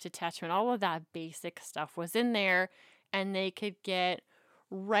 the lift attachment, all of that basic stuff was in there, and they could get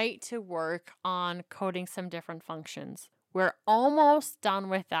right to work on coding some different functions. We're almost done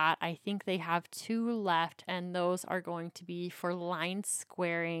with that. I think they have 2 left, and those are going to be for line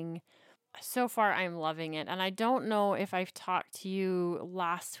squaring. So far, I'm loving it. And I don't know if I've talked to you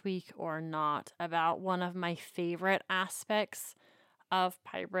last week or not about one of my favorite aspects of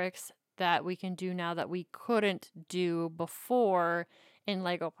Pybricks that we can do now that we couldn't do before in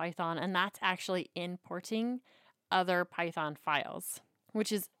Lego Python, and that's actually importing other Python files,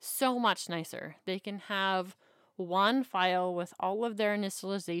 which is so much nicer. They can have one file with all of their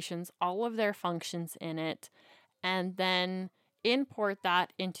initializations, all of their functions in it, and then import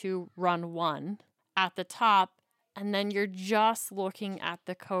that into run 1 at the top, and then you're just looking at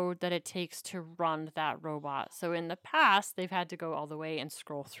the code that it takes to run that robot. So in the past, they've had to go all the way and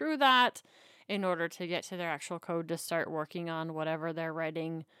scroll through that in order to get to their actual code to start working on whatever they're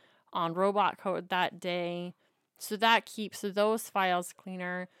writing on robot code that day. So that keeps those files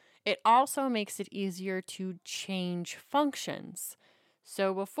cleaner. It also makes it easier to change functions.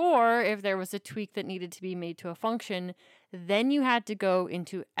 So before, if there was a tweak that needed to be made to a function, then you had to go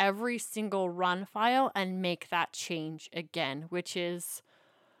into every single run file and make that change again, which is,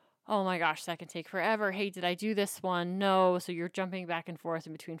 oh my gosh, that can take forever. Hey, did I do this one? No. So you're jumping back and forth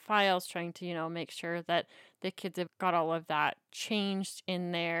in between files, trying to, make sure that the kids have got all of that changed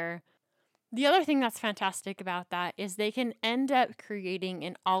in there. The other thing that's fantastic about that is they can end up creating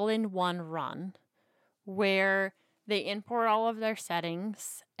an all-in-one run where they import all of their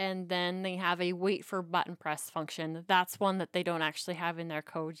settings, and then they have a wait for button press function. That's one that they don't actually have in their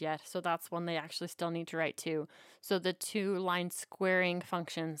code yet, so that's one they actually still need to write to. So the 2 line squaring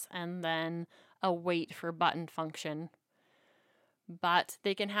functions and then a wait for button function. But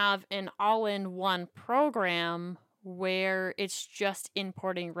they can have an all-in-one program where it's just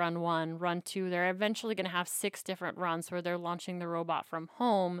importing run 1, run 2. They're eventually going to have 6 different runs where they're launching the robot from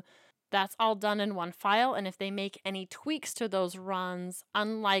home. That's all done in one file, and if they make any tweaks to those runs,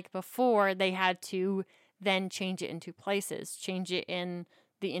 unlike before, they had to then change it in 2 places. Change it in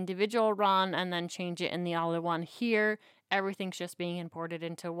the individual run and then change it in the all-in-one. Here, everything's just being imported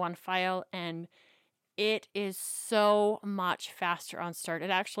into one file, and it is so much faster on start. It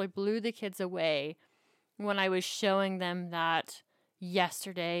actually blew the kids away when I was showing them that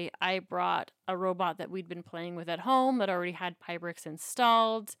yesterday. I brought a robot that we'd been playing with at home that already had Pybricks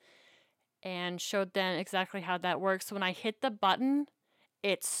installed, and showed them exactly how that works. When I hit the button,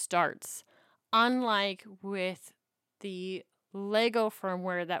 it starts. Unlike with the Lego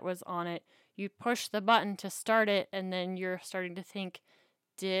firmware that was on it, you push the button to start it, and then you're starting to think,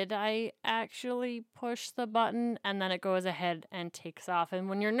 did I actually push the button? And then it goes ahead and takes off. And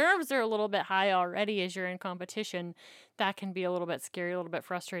when your nerves are a little bit high already as you're in competition, that can be a little bit scary, a little bit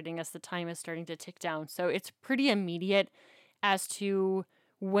frustrating as the time is starting to tick down. So it's pretty immediate as to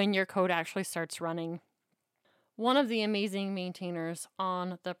when your code actually starts running. One of the amazing maintainers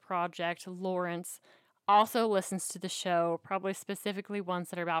on the project, Lawrence, also listens to the show, probably specifically ones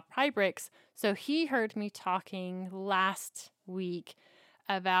that are about Pybricks. So he heard me talking last week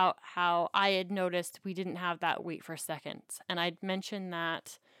about how I had noticed we didn't have that wait for seconds. And I'd mentioned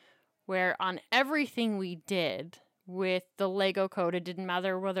that where on everything we did with the Lego code, it didn't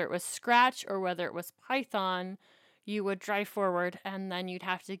matter whether it was Scratch or whether it was Python, you would drive forward and then you'd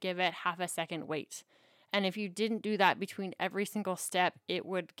have to give it half a second wait. And if you didn't do that between every single step, it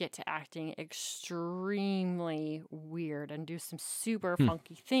would get to acting extremely weird and do some super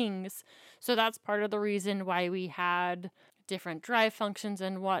funky things. So that's part of the reason why we had different drive functions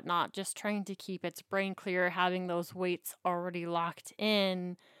and whatnot, just trying to keep its brain clear, having those waits already locked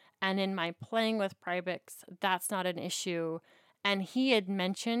in. And in my playing with Pybricks, that's not an issue. And he had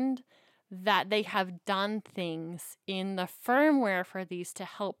mentioned that they have done things in the firmware for these to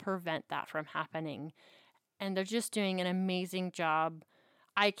help prevent that from happening. And they're just doing an amazing job.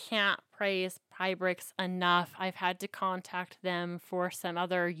 I can't praise Pybricks enough. I've had to contact them for some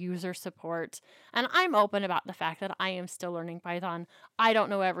other user support. And I'm open about the fact that I am still learning Python. I don't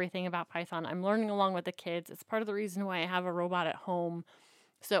know everything about Python. I'm learning along with the kids. It's part of the reason why I have a robot at home.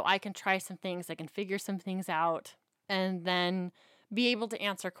 So I can try some things, I can figure some things out, and then be able to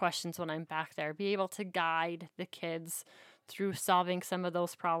answer questions when I'm back there, be able to guide the kids through solving some of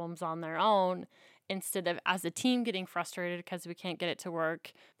those problems on their own instead of as a team getting frustrated because we can't get it to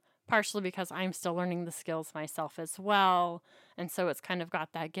work, partially because I'm still learning the skills myself as well. And so it's kind of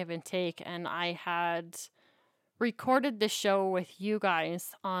got that give and take. And I had recorded the show with you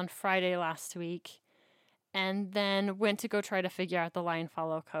guys on Friday last week. and then went to go try to figure out the line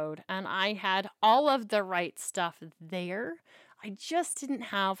follow code. And I had all of the right stuff there. I just didn't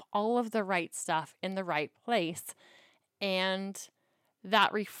have all of the right stuff in the right place. And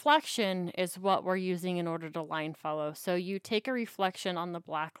that reflection is what we're using in order to line follow. So you take a reflection on the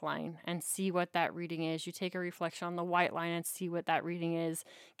black line and see what that reading is. You take a reflection on the white line and see what that reading is.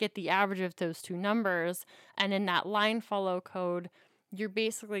 Get the average of those two numbers. And in that line follow code, you're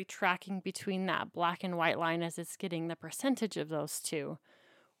basically tracking between that black and white line as it's getting the percentage of those two.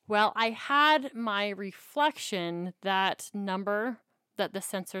 Well, I had my reflection, that number that the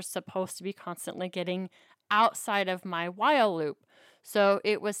sensor's supposed to be constantly getting, outside of my while loop. So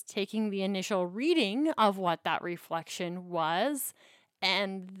it was taking the initial reading of what that reflection was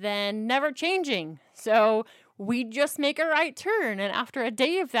and then never changing. So we just make a right turn. And after a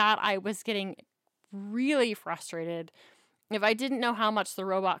day of that, I was getting really frustrated. If I didn't know how much the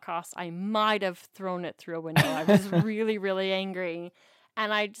robot cost, I might have thrown it through a window. I was really, really angry.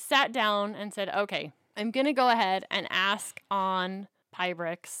 And I sat down and said, okay, I'm going to go ahead and ask on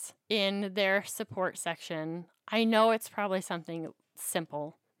Pybricks in their support section. I know it's probably something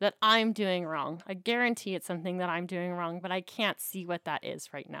simple that I'm doing wrong. I guarantee it's something that I'm doing wrong, but I can't see what that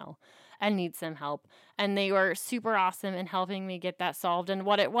is right now and need some help. And they were super awesome in helping me get that solved. And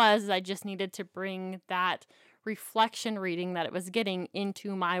what it was, I just needed to bring that reflection reading that it was getting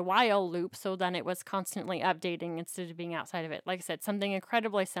into my while loop, so then it was constantly updating instead of being outside of it. Like I said, something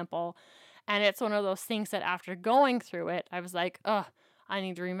incredibly simple. And it's one of those things that after going through it, I was like, I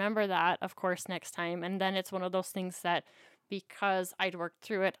need to remember that, of course, next time. And then it's one of those things that because I'd worked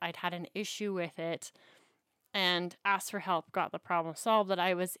through it, I'd had an issue with it and asked for help, got the problem solved, that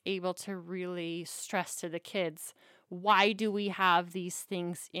I was able to really stress to the kids, why do we have these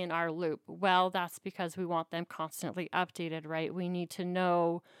things in our loop? Well, that's because we want them constantly updated, right? We need to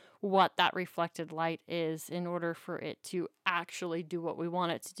know what that reflected light is in order for it to actually do what we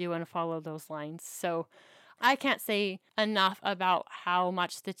want it to do and follow those lines. So I can't say enough about how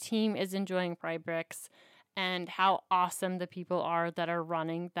much the team is enjoying Pybricks and how awesome the people are that are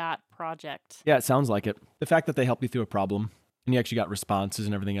running that project. Yeah, it sounds like it. The fact that they helped you through a problem and you actually got responses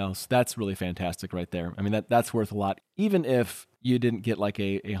and everything else, that's really fantastic right there. I mean, that's worth a lot. Even if you didn't get like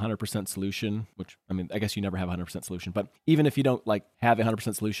a 100% solution, which, I mean, I guess you never have a 100% solution, but even if you don't like have a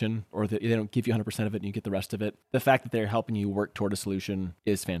 100% solution or that they don't give you 100% of it and you get the rest of it, the fact that they're helping you work toward a solution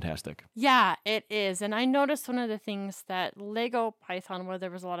is fantastic. Yeah, it is. And I noticed one of the things that Lego Python, where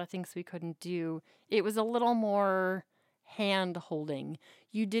there was a lot of things we couldn't do, it was a little more hand holding.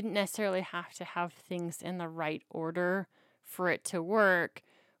 You didn't necessarily have to have things in the right order for it to work.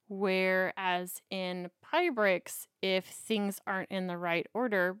 Whereas in Pybricks, if things aren't in the right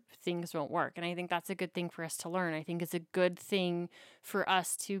order, things won't work. And I think that's a good thing for us to learn. I think it's a good thing for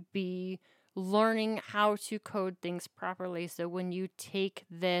us to be learning how to code things properly. So when you take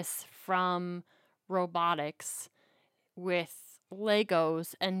this from robotics with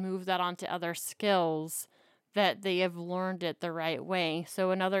Legos and move that onto other skills, that they have learned it the right way.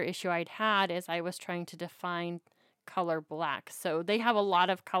 So another issue I'd had is I was trying to define color black. So they have a lot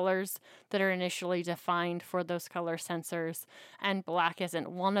of colors that are initially defined for those color sensors, and black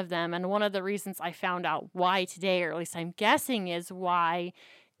isn't one of them. And one of the reasons I found out why today, or at least I'm guessing is why,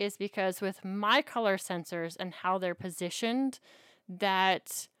 is because with my color sensors and how they're positioned,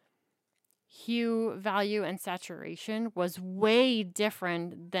 that hue, value, and saturation was way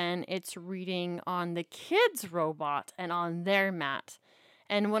different than its reading on the kids' robot and on their mat.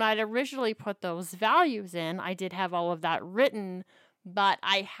 And when I'd originally put those values in, I did have all of that written, but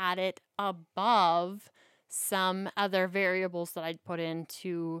I had it above some other variables that I'd put in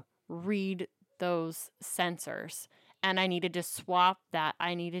to read those sensors. And I needed to swap that.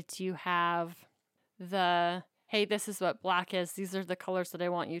 I needed to have the, hey, this is what black is. These are the colors that I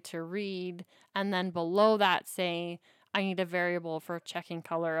want you to read. And then below that say, I need a variable for checking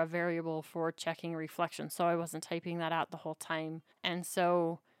color, a variable for checking reflection. So I wasn't typing that out the whole time. And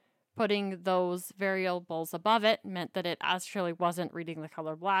so putting those variables above it meant that it actually wasn't reading the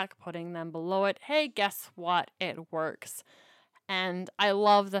color black. Putting them below it, hey, guess what? It works. And I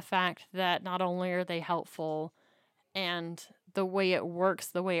love the fact that not only are they helpful and the way it works,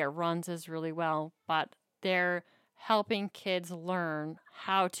 the way it runs is really well, but they're helping kids learn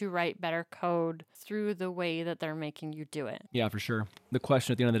how to write better code through the way that they're making you do it. Yeah, for sure. The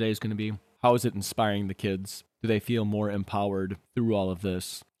question at the end of the day is going to be, how is it inspiring the kids? Do they feel more empowered through all of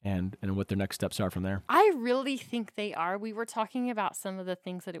this? And what their next steps are from there? I really think they are. We were talking about some of the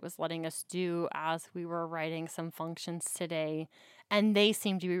things that it was letting us do as we were writing some functions today, and they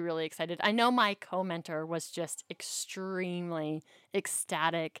seem to be really excited. I know my co-mentor was just extremely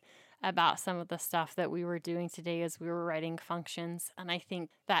ecstatic about some of the stuff that we were doing today as we were writing functions. And I think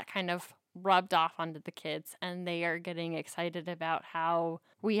that kind of rubbed off onto the kids, and they are getting excited about how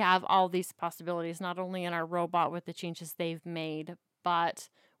we have all these possibilities, not only in our robot with the changes they've made, but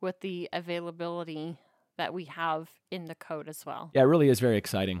with the availability that we have in the code as well. Yeah, it really is very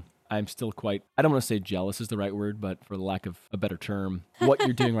exciting. I'm still quite, I don't want to say jealous is the right word, but for the lack of a better term, what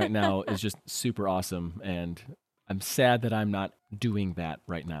you're doing right now is just super awesome. And I'm sad that I'm not doing that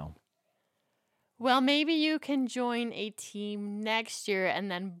right now. Well, maybe you can join a team next year, and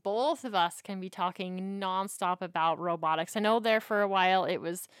then both of us can be talking nonstop about robotics. I know there for a while it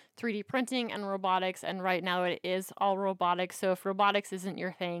was 3D printing and robotics, and right now it is all robotics. So if robotics isn't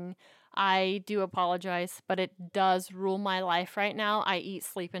your thing, I do apologize, but it does rule my life right now. I eat,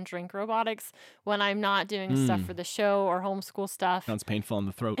 sleep, and drink robotics when I'm not doing stuff for the show or homeschool stuff. Sounds painful in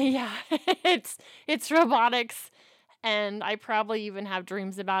the throat. Yeah, it's robotics. And I probably even have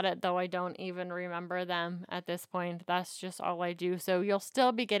dreams about it, though I don't even remember them at this point. That's just all I do. So you'll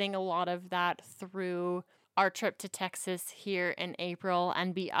still be getting a lot of that through our trip to Texas here in April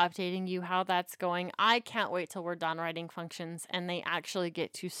and be updating you how that's going. I can't wait till we're done writing functions and they actually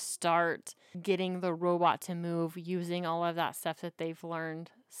get to start getting the robot to move using all of that stuff that they've learned.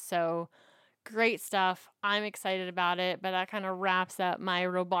 So great stuff. I'm excited about it, but that kind of wraps up my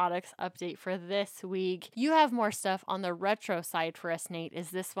robotics update for this week. You have more stuff on the retro side for us, Nate.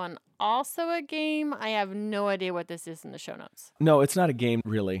 Is this one also a game? I have no idea what this is in the show notes. No, it's not a game,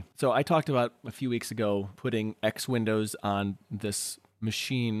 really. So I talked about a few weeks ago putting X Windows on this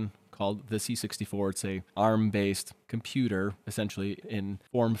machine called the C64. It's a ARM-based computer, essentially in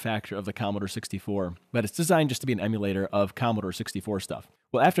form factor of the Commodore 64, but it's designed just to be an emulator of Commodore 64 stuff.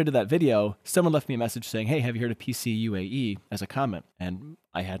 Well, after I did that video, someone left me a message saying, hey, have you heard of PC UAE as a comment? And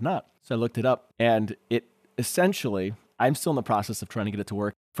I had not. So I looked it up, and it essentially, I'm still in the process of trying to get it to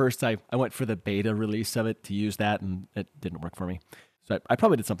work. First, I went for the beta release of it to use that, and it didn't work for me. So I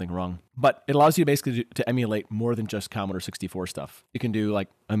probably did something wrong. But it allows you basically to emulate more than just Commodore 64 stuff. You can do like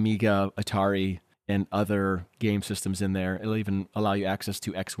Amiga, Atari, and other game systems in there. It'll even allow you access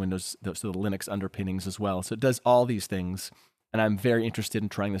to X Windows, so the Linux underpinnings as well. So it does all these things. And I'm very interested in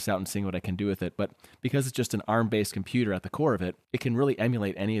trying this out and seeing what I can do with it. But because it's just an ARM-based computer at the core of it, it can really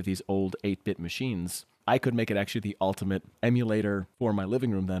emulate any of these old 8-bit machines. I could make it actually the ultimate emulator for my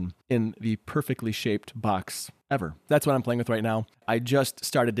living room then in the perfectly shaped box ever. That's what I'm playing with right now. I just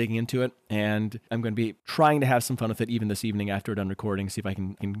started digging into it, and I'm going to be trying to have some fun with it even this evening after we're done recording, see if I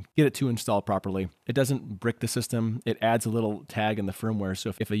can get it to install properly. It doesn't brick the system. It adds a little tag in the firmware,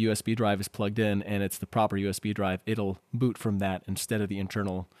 so if a USB drive is plugged in and it's the proper USB drive, it'll boot from that instead of the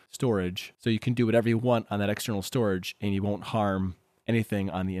internal storage. So you can do whatever you want on that external storage, and you won't harm anything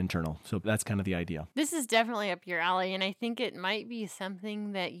on the internal. So that's kind of the idea. This is definitely up your alley, and I think it might be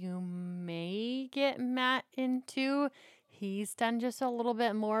something that you may get Matt into. He's done just a little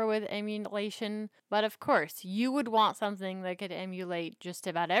bit more with emulation, but of course, you would want something that could emulate just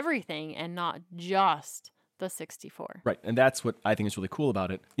about everything and not just the 64. Right, and that's what I think is really cool about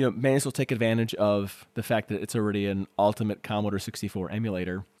it. You know, may as well take advantage of the fact that it's already an ultimate Commodore 64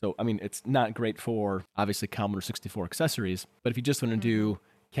 emulator. So, I mean, it's not great for, obviously, Commodore 64 accessories, but if you just want to do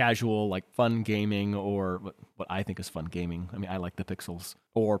casual, like fun gaming, or what I think is fun gaming, I mean, I like the pixels,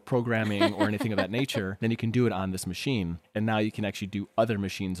 or programming or anything of that nature, then you can do it on this machine. And now you can actually do other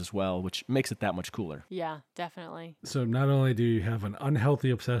machines as well, which makes it that much cooler. Yeah, definitely. So not only do you have an unhealthy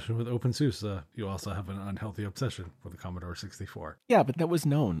obsession with OpenSUSE, you also have an unhealthy obsession with the Commodore 64. Yeah, but that was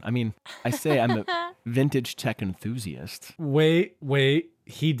known. I mean, I say I'm a vintage tech enthusiast. Wait.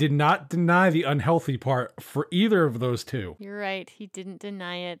 He did not deny the unhealthy part for either of those two. You're right. He didn't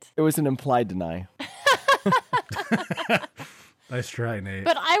deny it. It was an implied deny. Nice try, Nate.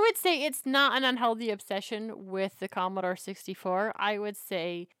 But I would say it's not an unhealthy obsession with the Commodore 64. I would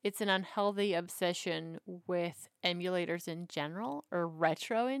say it's an unhealthy obsession with emulators in general or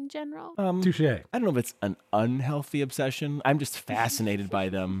retro in general. Touche. I don't know if it's an unhealthy obsession. I'm just fascinated by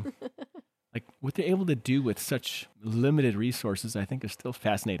them. Like, what they're able to do with such limited resources, I think is still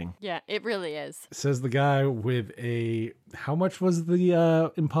fascinating. Yeah, it really is. Says the guy with a... How much was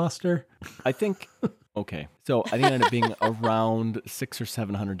the imposter? I think... Okay, so I think it ended up being around $600 or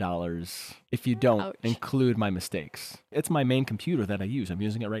 $700 if you don't include my mistakes. It's my main computer that I use. I'm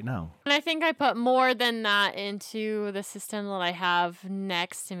using it right now. And I think I put more than that into the system that I have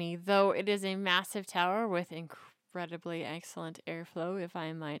next to me, though it is a massive tower with incredibly excellent airflow, if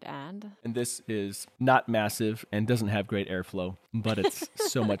I might add. And this is not massive and doesn't have great airflow, but it's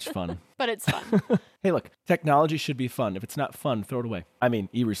so much fun. But it's fun. Hey, look, technology should be fun. If it's not fun, throw it away. I mean,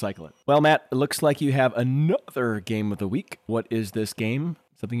 e-recycle it. Well, Matt, it looks like you have another game of the week. What is this game?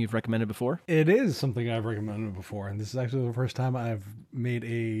 Something you've recommended before? It is something I've recommended before, and this is actually the first time I've made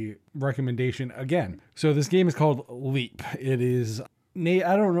a recommendation again. So this game is called Leap. It is, Nate,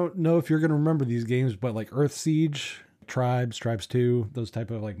 I don't know if you're going to remember these games, but like Earth Siege, Tribes 2, those type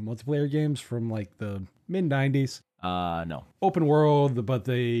of like multiplayer games from like the mid-90s. No. Open world, but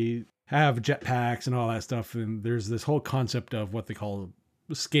they have jetpacks and all that stuff, and there's this whole concept of what they call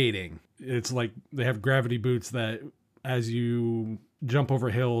skating. It's like they have gravity boots that as you jump over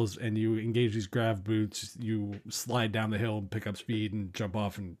hills and you engage these grav boots, you slide down the hill and pick up speed and jump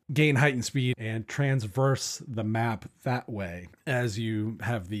off and gain height and speed and transverse the map that way as you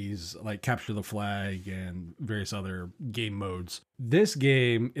have these like capture the flag and various other game modes. This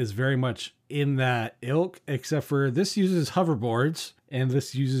game is very much in that ilk, except for this uses hoverboards and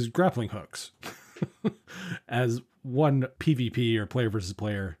this uses grappling hooks as one PvP or player versus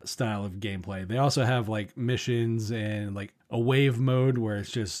player style of gameplay. They also have like missions and like a wave mode where it's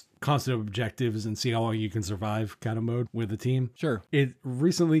just constant objectives and see how long you can survive kind of mode with the team. Sure. It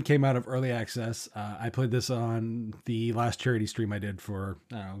recently came out of early access. I played this on the last charity stream I did for,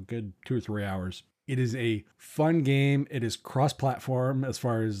 I don't know, a good 2 or 3 hours. It is a fun game. It is cross-platform as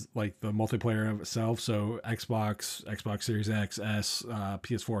far as like the multiplayer of itself. So Xbox Series X, S,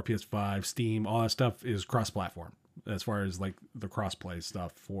 PS4, PS5, Steam, all that stuff is cross-platform as far as like the cross-play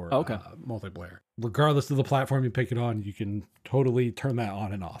stuff for multiplayer. Regardless of the platform you pick it on, you can totally turn that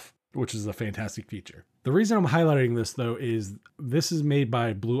on and off, which is a fantastic feature. The reason I'm highlighting this though is this is made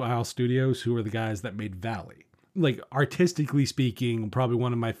by Blue Isle Studios, who are the guys that made Valley. Like artistically speaking, probably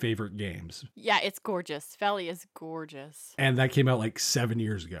one of my favorite games. Yeah, it's gorgeous. Valley is gorgeous. And that came out like 7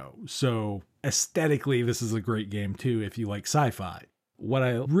 years ago. So aesthetically, this is a great game too if you like sci-fi. What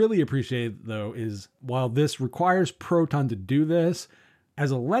I really appreciate though is while this requires Proton to do this,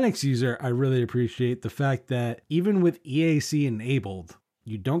 as a Linux user, I really appreciate the fact that even with EAC enabled,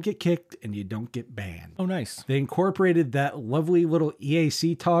 you don't get kicked and you don't get banned. Oh, nice. They incorporated that lovely little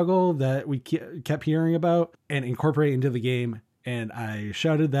EAC toggle that we kept hearing about and incorporate into the game. And I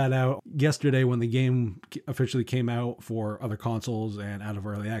shouted that out yesterday when the game officially came out for other consoles and out of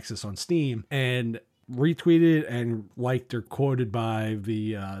early access on Steam, and retweeted and liked or quoted by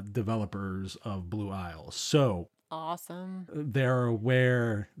the developers of Blue Isle. So awesome. They're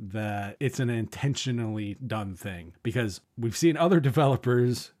aware that it's an intentionally done thing, because we've seen other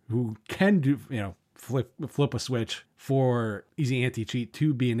developers who can do, flip a switch for Easy Anti-Cheat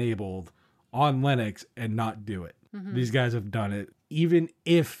to be enabled on Linux and not do it. Mm-hmm. These guys have done it. Even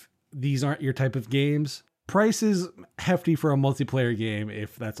if these aren't your type of games, price is hefty for a multiplayer game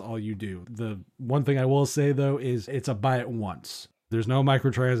if that's all you do. The one thing I will say though is it's a buy it once. There's no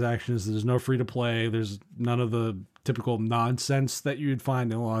microtransactions. There's no free to play. There's none of the typical nonsense that you'd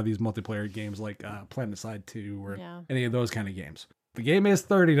find in a lot of these multiplayer games like PlanetSide 2 or any of those kind of games. The game is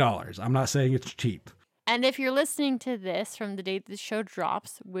 $30. I'm not saying it's cheap. And if you're listening to this from the date the show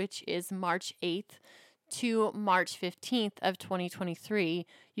drops, which is March 8th to March 15th of 2023,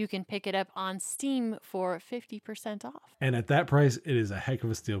 you can pick it up on Steam for 50% off. And at that price, it is a heck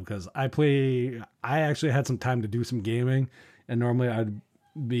of a steal because I actually had some time to do some gaming, and normally I'd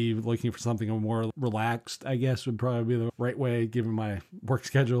be looking for something more relaxed, I guess would probably be the right way given my work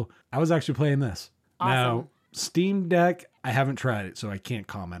schedule. I was actually playing this. Awesome. Now, Steam Deck, I haven't tried it, so I can't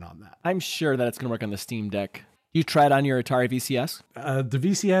comment on that. I'm sure that it's going to work on the Steam Deck. You tried on your Atari VCS? The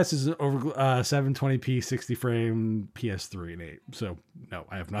VCS is over 720p, 60 frame PS3 and 8. So, no,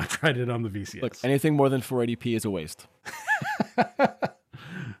 I have not tried it on the VCS. Look, anything more than 480p is a waste.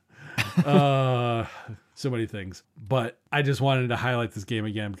 So many things. But I just wanted to highlight this game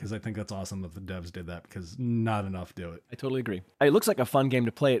again because I think that's awesome that the devs did that, because not enough do it. I totally agree. It looks like a fun game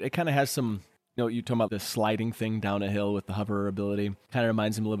to play. It kind of has some... you talking about the sliding thing down a hill with the hover ability. Kind of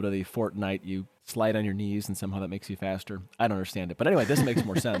reminds me a little bit of the Fortnite. You slide on your knees and somehow that makes you faster. I don't understand it. But anyway, this makes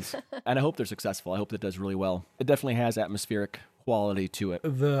more sense. And I hope they're successful. I hope that does really well. It definitely has atmospheric quality to it.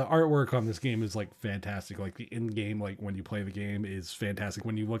 The artwork on this game is like fantastic. Like the in-game, like when you play the game, is fantastic.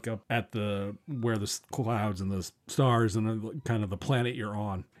 When you look up at where the clouds and the stars and kind of the planet you're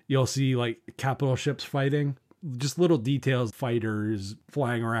on, you'll see like capital ships fighting. Just little details, fighters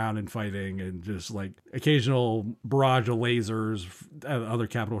flying around and fighting, and just like occasional barrage of lasers, other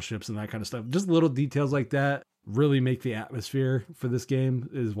capital ships and that kind of stuff. Just little details like that really make the atmosphere for this game,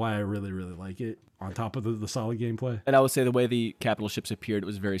 is why I really, really like it, on top of the solid gameplay. And I would say the way the capital ships appeared, it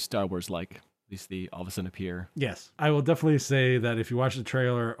was very Star Wars-like. At least they all of a sudden appear. Yes. I will definitely say that if you watch the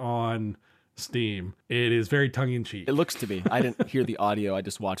trailer on Steam, it is very tongue-in-cheek. It looks to be. I didn't hear the audio. I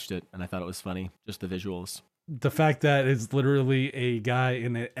just watched it, and I thought it was funny. Just the visuals. The fact that it's literally a guy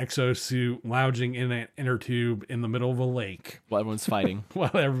in an exosuit lounging in an inner tube in the middle of a lake While everyone's fighting.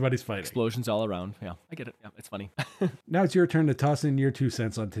 while everybody's fighting. Explosions all around. Yeah, I get it. Yeah, it's funny. Now it's your turn to toss in your 2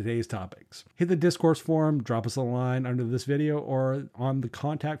 cents on today's topics. Hit the discourse forum, drop us a line under this video, or on the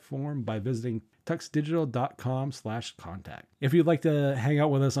contact form by visiting tuxdigital.com/contact. If you'd like to hang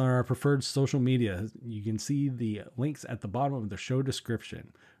out with us on our preferred social media, you can see the links at the bottom of the show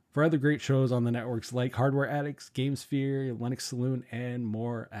description. For other great shows on the networks like Hardware Addicts, GameSphere, Linux Saloon, and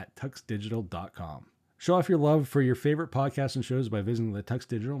more at tuxdigital.com. Show off your love for your favorite podcasts and shows by visiting the Tux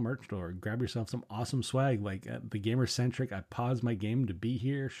Digital merch store. Grab yourself some awesome swag like the gamer-centric I paused my game to be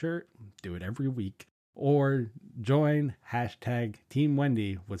here shirt. Do it every week. Or join hashtag Team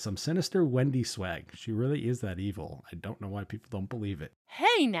Wendy with some sinister Wendy swag. She really is that evil. I don't know why people don't believe it.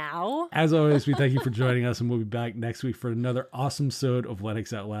 Hey now. As always, we thank you for joining us, and we'll be back next week for another awesome episode of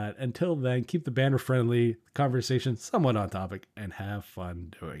Linux Out Loud. Until then, keep the banner friendly, conversation somewhat on topic, and have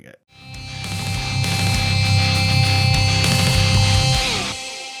fun doing it.